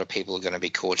 So a lot of people are going to be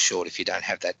caught short if you don't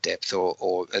have that depth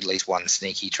or at least one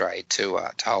sneaky trade to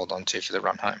hold on to for the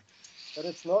run home. But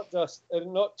it's not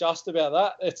just about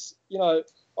that. It's,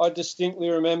 I distinctly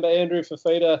remember Andrew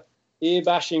Fafita ear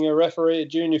bashing a referee at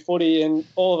junior footy, and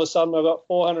all of a sudden I've got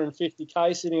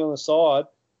 450k sitting on the side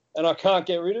and I can't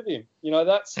get rid of him.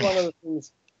 That's one of the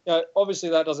things. Obviously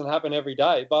that doesn't happen every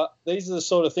day, but these are the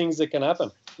sort of things that can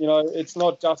happen. It's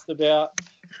not just about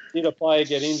did a player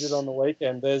get injured on the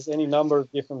weekend. There's any number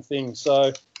of different things.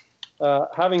 So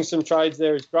having some trades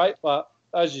there is great, but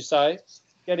as you say,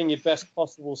 getting your best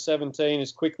possible 17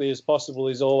 as quickly as possible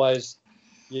is always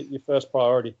your first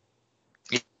priority.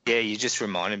 Yeah, you just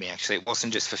reminded me, actually. It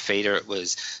wasn't just Fafita. It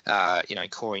was,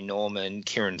 Corey Norman,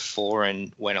 Kieran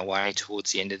Foran went away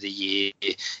towards the end of the year.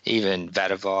 Even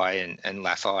Vadavai and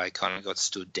Lafai kind of got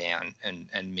stood down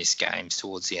and missed games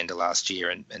towards the end of last year,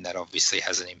 and that obviously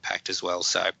has an impact as well.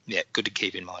 So, yeah, good to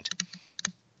keep in mind.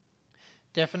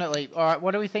 Definitely. All right,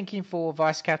 what are we thinking for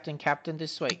vice-captain, captain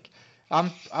this week?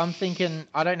 I'm thinking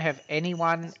I don't have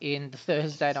anyone in the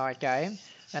Thursday night game,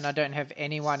 and I don't have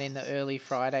anyone in the early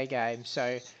Friday game.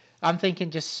 So I'm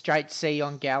thinking just straight C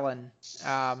on Gallen.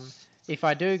 If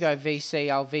I do go VC,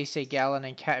 I'll VC Gallen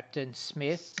and Captain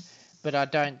Smith, but I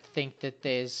don't think that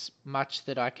there's much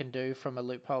that I can do from a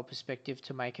loophole perspective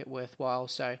to make it worthwhile.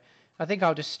 So I think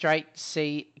I'll just straight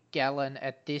C Gallen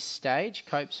at this stage.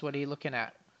 Copes, what are you looking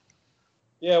at?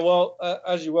 Yeah, well,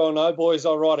 as you well know, boys,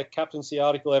 I write a captaincy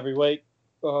article every week.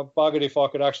 Buggered if I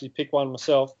could actually pick one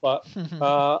myself, but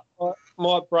I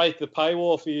might break the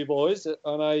paywall for you boys.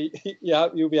 I know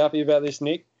you'll be happy about this,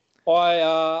 Nick.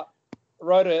 I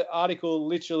wrote an article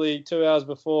literally 2 hours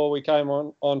before we came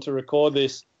on to record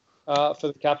this for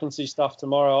the captaincy stuff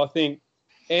tomorrow. I think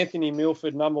Anthony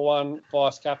Milford, number one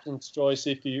vice captain's choice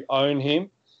if you own him.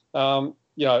 Going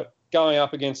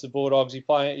up against the Bulldogs,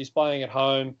 he's playing at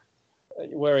home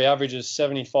where he averages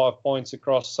 75 points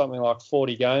across something like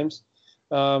 40 games.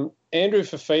 Andrew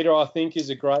Fafita, I think, is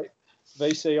a great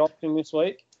VC option this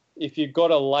week. If you've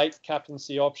got a late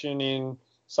captaincy option in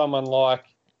someone like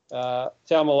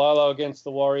Taumalolo against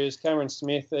the Warriors, Cameron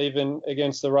Smith even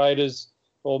against the Raiders,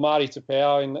 or Marty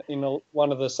Tapau in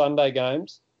one of the Sunday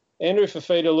games, Andrew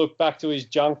Fafita looked back to his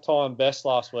junk time best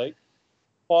last week.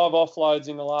 5 offloads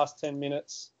in the last 10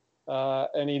 minutes,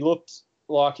 and he looked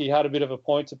like he had a bit of a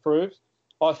point to prove.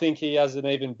 I think he has an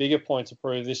even bigger point to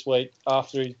prove this week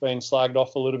after he's been slagged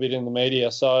off a little bit in the media.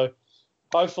 So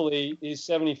hopefully his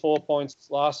 74 points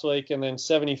last week and then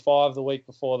 75 the week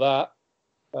before that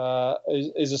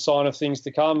is a sign of things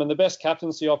to come. And the best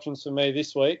captaincy options for me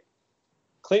this week,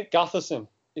 Clint Gutherson.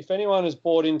 If anyone has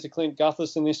bought into Clint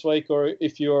Gutherson this week, or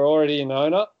if you are already an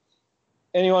owner,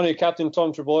 anyone who captained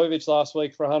Tom Trbojevic last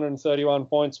week for 131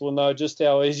 points will know just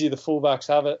how easy the fullbacks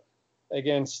have it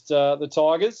against the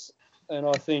Tigers. And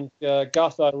I think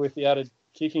Gutho, with the added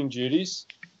kicking duties,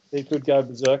 he could go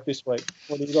berserk this week.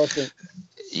 What do you guys think?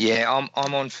 Yeah,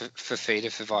 I'm on for feeder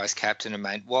for vice captain, and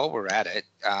mate, while we're at it,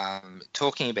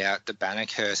 talking about the banner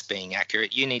curse being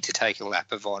accurate, you need to take a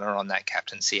lap of honour on that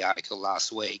captaincy article last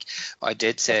week. I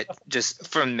did set, just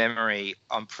from memory,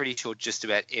 I'm pretty sure just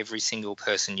about every single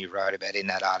person you wrote about in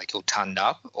that article turned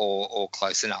up or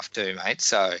close enough to, mate.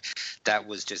 So that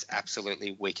was just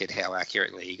absolutely wicked how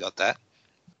accurately you got that.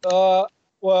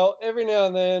 Well, every now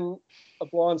and then a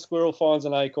blind squirrel finds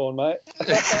an acorn, mate.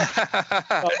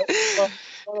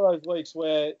 One of those weeks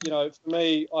where, for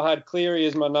me, I had Cleary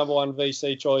as my number one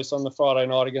VC choice on the Friday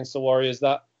night against the Warriors.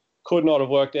 That could not have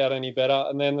worked out any better.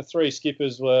 And then the three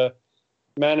skippers were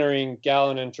Mannering,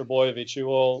 Gallen and Trbojevic, who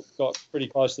all got pretty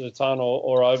close to the ton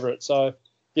or over it. So,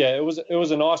 yeah, it was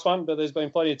a nice one, but there's been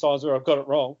plenty of times where I've got it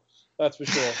wrong. That's for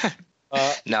sure.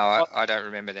 No, I don't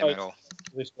remember them at all.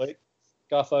 This week.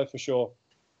 Gutho for sure.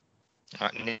 All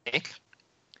right, Nick?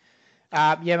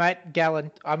 Yeah, mate,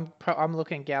 Gallen. I'm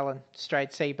looking Gallen,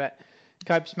 straight C, but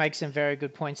Copes makes some very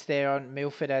good points there on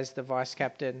Milford as the vice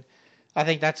captain. I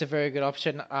think that's a very good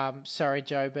option. Sorry,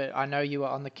 Joe, but I know you were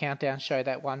on the Countdown show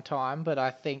that one time, but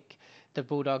I think the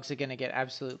Bulldogs are going to get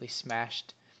absolutely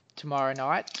smashed tomorrow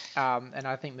night, and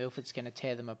I think Milford's going to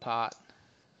tear them apart.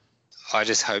 I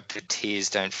just hope the tears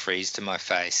don't freeze to my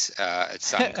face at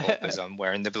Suncorp as I'm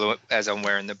wearing the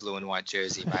blue and white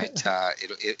jersey, mate.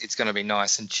 It's going to be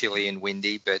nice and chilly and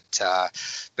windy, but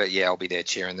yeah, I'll be there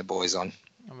cheering the boys on.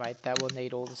 Oh, mate, that will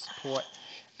need all the support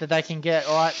that they can get.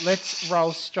 All right, let's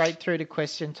roll straight through to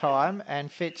question time,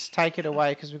 and Fitz, take it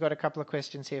away because we've got a couple of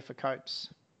questions here for Copes.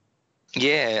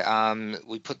 Yeah,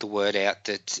 we put the word out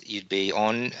that you'd be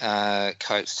on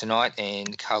Copes tonight,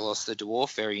 and Carlos the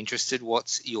Dwarf, very interested.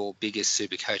 What's your biggest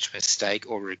Supercoach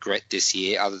mistake or regret this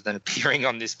year other than appearing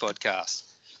on this podcast?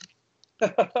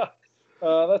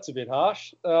 That's a bit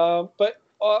harsh, but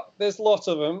there's lots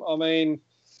of them. I mean,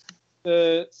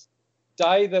 the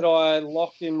day that I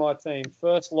locked in my team,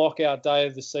 first lockout day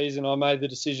of the season, I made the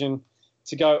decision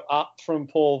to go up from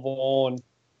Paul Vaughan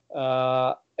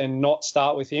and not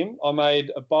start with him. I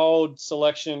made a bold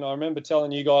selection. I remember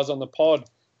telling you guys on the pod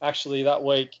actually that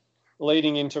week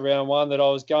leading into round one that I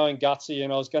was going gutsy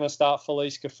and I was going to start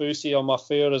Felice Kafusi on my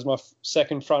field as my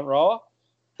second front rower.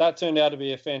 That turned out to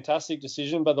be a fantastic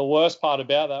decision, but the worst part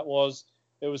about that was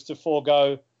it was to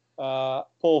forego Paul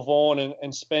Vaughan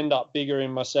and spend up bigger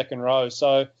in my second row.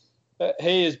 So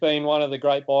he has been one of the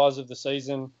great buys of the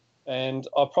season, and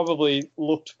I probably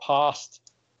looked past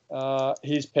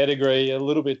his pedigree a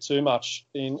little bit too much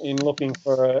in looking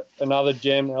for another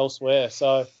gem elsewhere.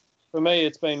 So for me,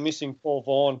 it's been missing Paul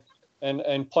Vaughan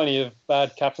and plenty of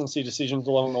bad captaincy decisions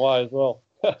along the way as well.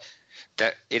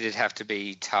 That it'd have to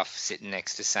be tough sitting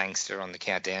next to Sangster on the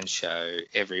Countdown show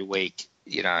every week,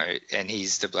 and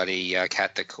he's the bloody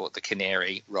cat that caught the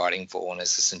canary riding Vaughan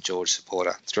as a St George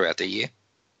supporter throughout the year.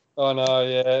 I know,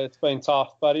 yeah, it's been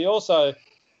tough, but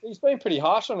he's been pretty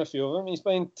harsh on a few of them. He's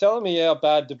been telling me how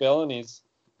bad DeBellin is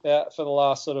for the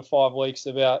last sort of 5 weeks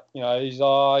about,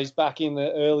 he's back in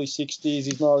the early 60s.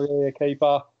 He's not really a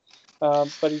keeper.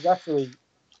 But he's actually,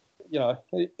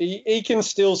 he can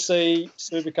still see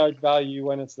Supercoach value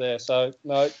when it's there. So,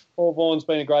 no, Paul Vaughan's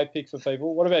been a great pick for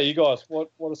people. What about you guys? What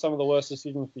are some of the worst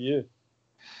decisions for you?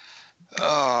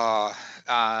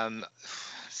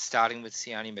 Starting with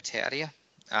Sione Matautia.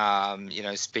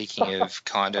 Speaking of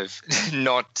kind of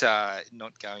not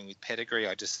going with pedigree,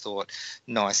 I just thought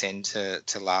nice end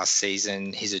to last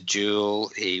season. He's a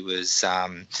jewel. He was,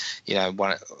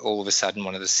 all of a sudden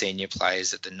one of the senior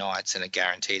players at the Knights and a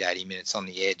guaranteed 80 minutes on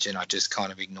the edge. And I just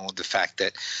kind of ignored the fact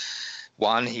that,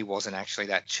 one, he wasn't actually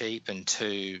that cheap, and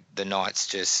two, the Knights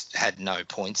just had no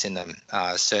points in them,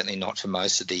 certainly not for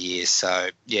most of the year. So,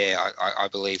 yeah, I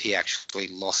believe he actually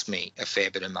lost me a fair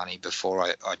bit of money before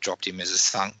I dropped him as a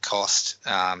sunk cost,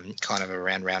 kind of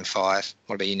around round 5.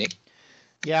 What about you, Nick?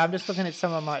 Yeah, I'm just looking at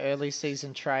some of my early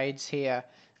season trades here.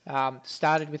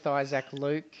 Started with Isaac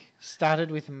Luke, started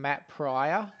with Matt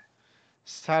Pryor,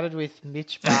 started with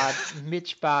Mitch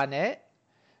Barnett.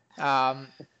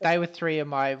 They were 3 of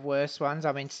my worst ones.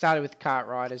 I mean, started with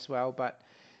Cartwright as well, but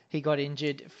he got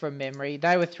injured from memory.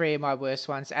 They were 3 of my worst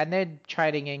ones. And then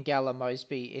trading in Gala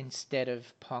Mosby instead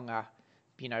of Ponga,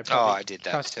 I did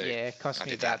that too. Yeah, cost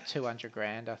me about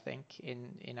 $200,000, I think,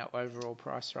 in overall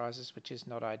price rises, which is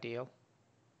not ideal.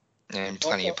 And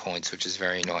plenty of points, which is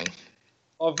very annoying.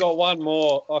 I've got one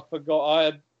more. I forgot. I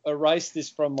had erased this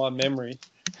from my memory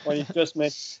when you just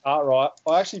mentioned Cartwright.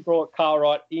 I actually brought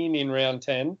Cartwright in round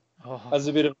 10 as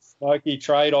a bit of a smoky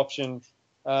trade option.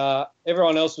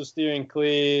 Everyone else was steering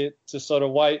clear to sort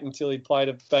of wait until he played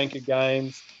a bank of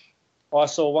games. I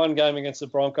saw one game against the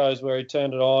Broncos where he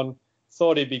turned it on,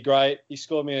 thought he'd be great. He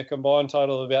scored me a combined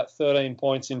total of about 13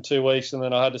 points in 2 weeks, and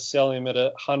then I had to sell him at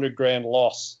a $100,000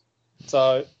 loss.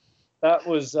 So that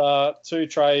was 2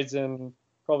 trades and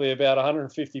probably about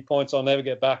 150 points I'll never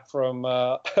get back from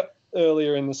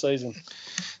earlier in the season.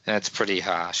 That's pretty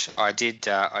harsh. I did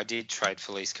trade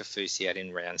Felice Kafusi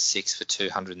in round 6 for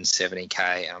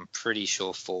 270k, and I'm pretty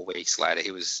sure 4 weeks later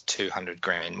he was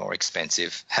 200,000 more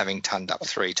expensive, having turned up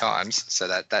 3 times. So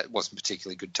that wasn't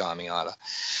particularly good timing either.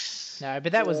 No,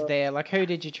 but that was there. Like, who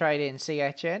did you trade in?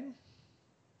 CHN?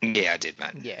 Yeah, I did,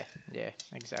 mate. Yeah,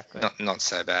 exactly. Not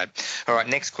so bad. All right,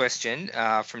 next question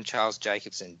from Charles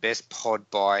Jacobson. Best pod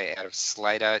buy out of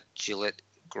Slater, Gillett,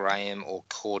 Graham or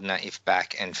Cordner if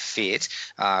back and fit.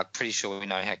 Pretty sure we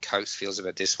know how Cokes feels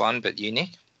about this one, but you,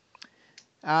 Nick?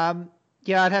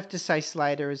 Yeah, I'd have to say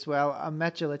Slater as well.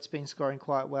 Matt Gillett's been scoring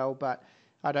quite well, but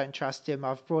I don't trust him.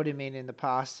 I've brought him in the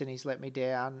past and he's let me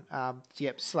down.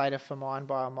 Slater for mine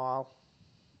by a mile.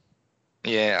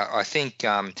 Yeah, I think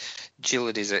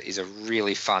Gillett is a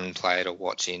really fun player to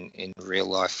watch in real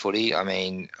life footy. I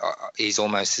mean, he's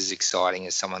almost as exciting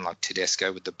as someone like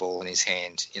Tedesco with the ball in his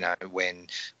hand. You know,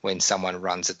 when someone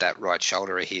runs at that right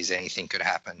shoulder of his, anything could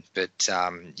happen. But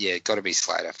got to be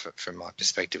Slater from my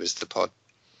perspective as the pod.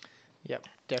 Yep,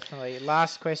 definitely.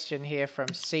 Last question here from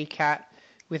CCAT.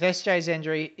 With SJ's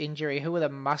injury, who are the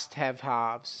must-have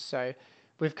halves? So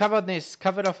we've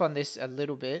covered off on this a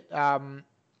little bit.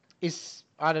 Is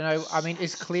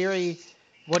Cleary,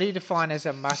 what do you define as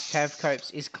a must-have, Copes?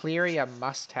 Is Cleary a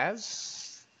must-have?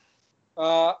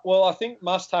 Well, I think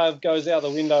must-have goes out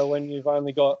the window when you've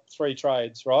only got 3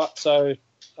 trades, right? So,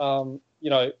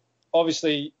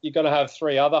 obviously you're going to have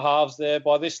 3 other halves there.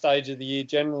 By this stage of the year,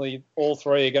 generally all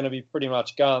 3 are going to be pretty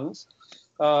much guns.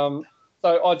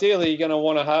 So ideally you're going to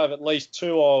want to have at least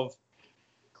 2 of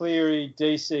Cleary,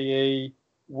 DCE,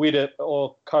 Widdop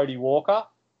or Cody Walker.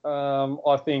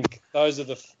 I think those are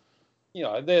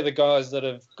they're the guys that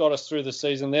have got us through the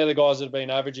season. They're the guys that have been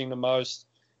averaging the most,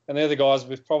 and they're the guys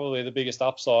with probably the biggest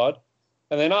upside.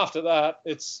 And then after that,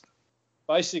 it's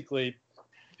basically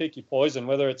pick your poison,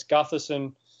 whether it's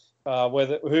Gutherson,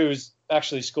 who's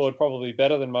actually scored probably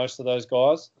better than most of those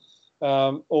guys,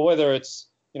 or whether it's,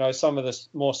 some of the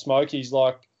more smokies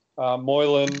like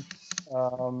Moylan,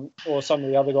 or some of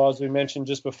the other guys we mentioned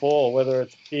just before, whether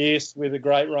it's Pearce with a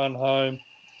great run home.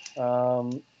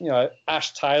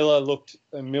 Ash Taylor looked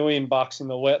 $1 million in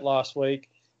the wet last week,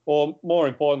 or more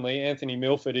importantly, Anthony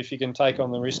Milford, if you can take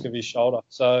on the risk of his shoulder.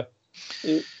 So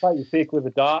take your pick with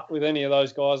a dart with any of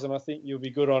those guys, and I think you'll be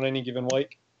good on any given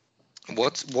week.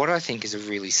 What I think is a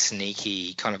really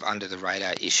sneaky kind of under the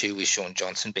radar issue with Shaun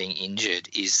Johnson being injured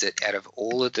is that out of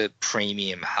all of the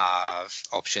premium half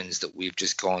options that we've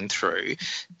just gone through,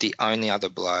 the only other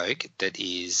bloke that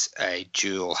is a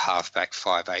dual halfback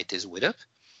 5'8" is Widdop.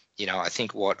 I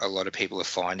think what a lot of people are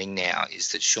finding now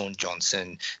is that Shaun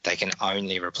Johnson, they can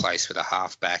only replace with a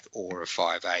halfback or a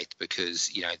 5'8"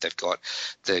 because, they've got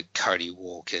the Cody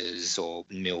Walkers or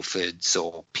Milfords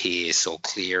or Pearce or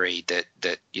Cleary that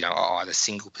are either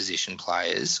single position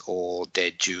players or they're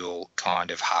dual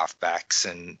kind of halfbacks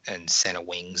and centre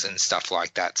wings and stuff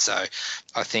like that. So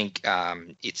I think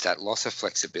it's that loss of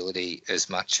flexibility as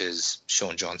much as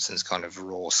Shaun Johnson's kind of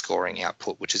raw scoring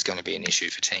output, which is going to be an issue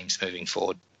for teams moving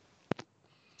forward.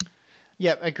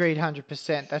 Yep, agreed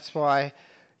 100%. That's why,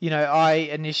 I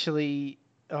initially,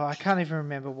 I can't even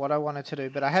remember what I wanted to do,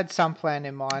 but I had some plan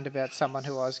in mind about someone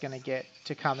who I was going to get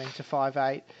to come into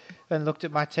 5'8", and looked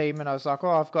at my team and I was like,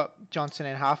 I've got Johnson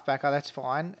in halfback, that's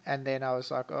fine. And then I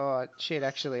was like, shit,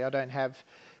 actually, I don't have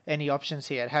any options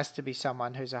here. It has to be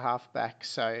someone who's a halfback.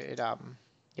 So it,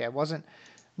 wasn't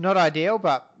not ideal,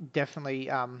 but definitely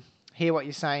hear what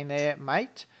you're saying there,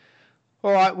 mate.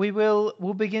 All right,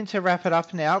 we'll begin to wrap it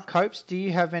up now. Copes, do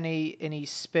you have any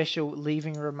special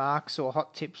leaving remarks or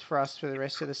hot tips for us for the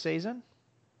rest of the season?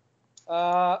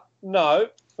 No.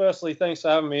 Firstly, thanks for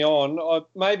having me on.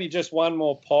 Maybe just one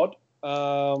more pod,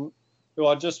 who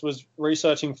I just was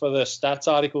researching for the stats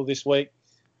article this week.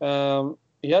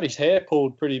 He had his hair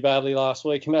pulled pretty badly last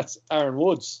week, and that's Aaron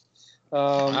Woods.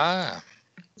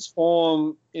 His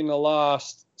form in the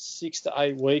last 6 to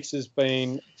 8 weeks has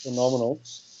been phenomenal.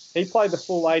 He played the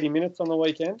full 80 minutes on the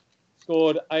weekend,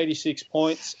 scored 86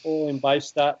 points, all in base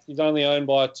stats. He's only owned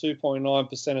by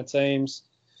 2.9% of teams.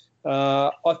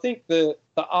 I think the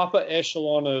upper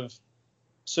echelon of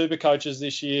super coaches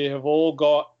this year have all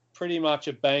got pretty much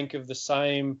a bank of the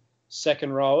same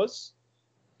second rowers.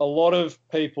 A lot of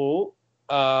people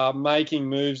are making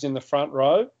moves in the front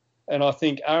row, and I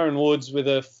think Aaron Woods, with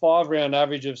a 5-round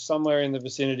average of somewhere in the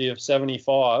vicinity of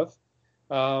 75,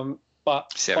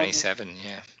 but 77,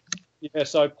 yeah.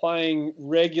 So playing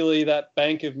regularly that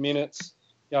bank of minutes,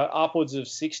 upwards of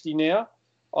 60 now.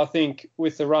 I think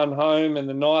with the run home and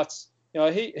the Knights,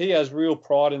 he has real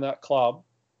pride in that club,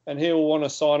 and he'll want to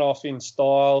sign off in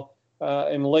style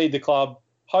and lead the club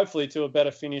hopefully to a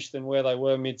better finish than where they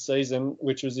were mid-season,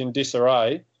 which was in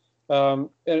disarray. And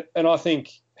I think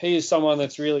he is someone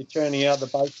that's really churning out the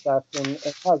base stats and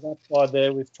has upside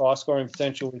there with try-scoring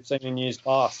potential we've seen in years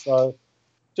past. So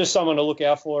just someone to look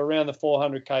out for around the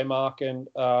 400K mark, and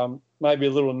maybe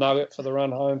a little nugget for the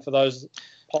run home for those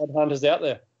pod hunters out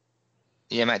there.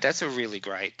 Yeah, mate, that's a really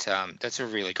great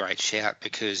shout,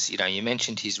 because you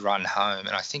mentioned his run home,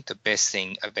 and I think the best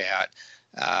thing about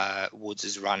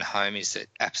Woods' run home is that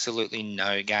absolutely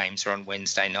no games are on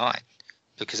Wednesday night,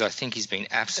 because I think he's been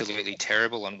absolutely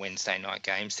terrible on Wednesday night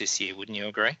games this year. Wouldn't you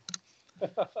agree?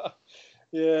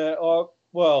 Yeah,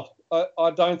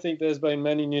 I don't think there's been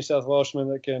many New South Welshmen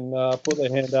that can put their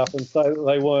hand up and say that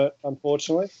they weren't,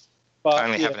 unfortunately. But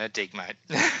only having a dig, mate.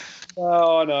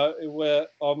 I know.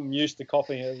 I'm used to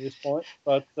copying it at this point.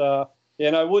 But,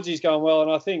 Woodsy's going well,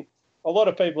 and I think a lot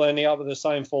of people are ending up with the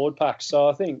same forward pack. So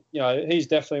I think, he's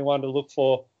definitely one to look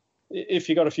for if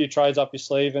you've got a few trades up your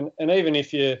sleeve. And even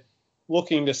if you're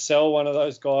looking to sell one of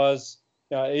those guys,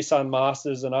 Isan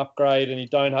Masters an upgrade, and you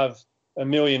don't have $1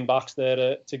 million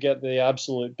there to get the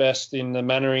absolute best in the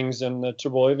Mannerings and the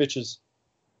Trebojeviches.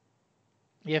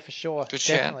 Yeah, for sure. Good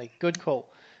Definitely. shout. Good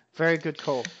call. Very good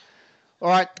call. All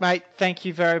right, mate. Thank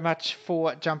you very much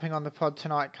for jumping on the pod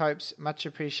tonight, Copes. Much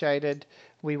appreciated.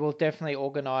 We will definitely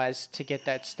organise to get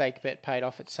that stake bet paid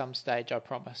off at some stage, I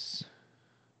promise.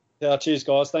 Yeah, cheers,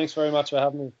 guys. Thanks very much for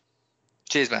having me.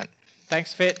 Cheers, mate.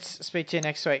 Thanks, Fitz. Speak to you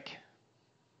next week.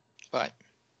 Bye.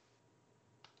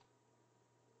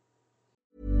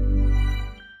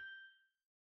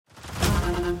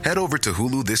 Head over to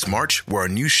Hulu this March, where our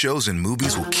new shows and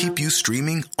movies will keep you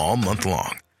streaming all month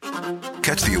long.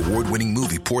 Catch the award-winning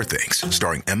movie Poor Things,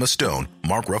 starring Emma Stone,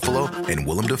 Mark Ruffalo, and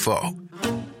Willem Dafoe.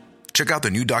 Check out the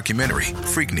new documentary,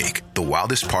 Freaknik, The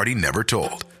Wildest Party Never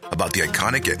Told, about the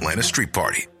iconic Atlanta Street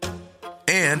Party.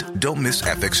 And don't miss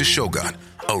FX's Shogun,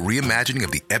 a reimagining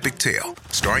of the epic tale,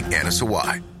 starring Anna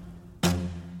Sawai.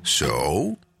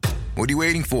 So, what are you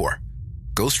waiting for?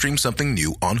 Go stream something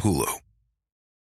new on Hulu.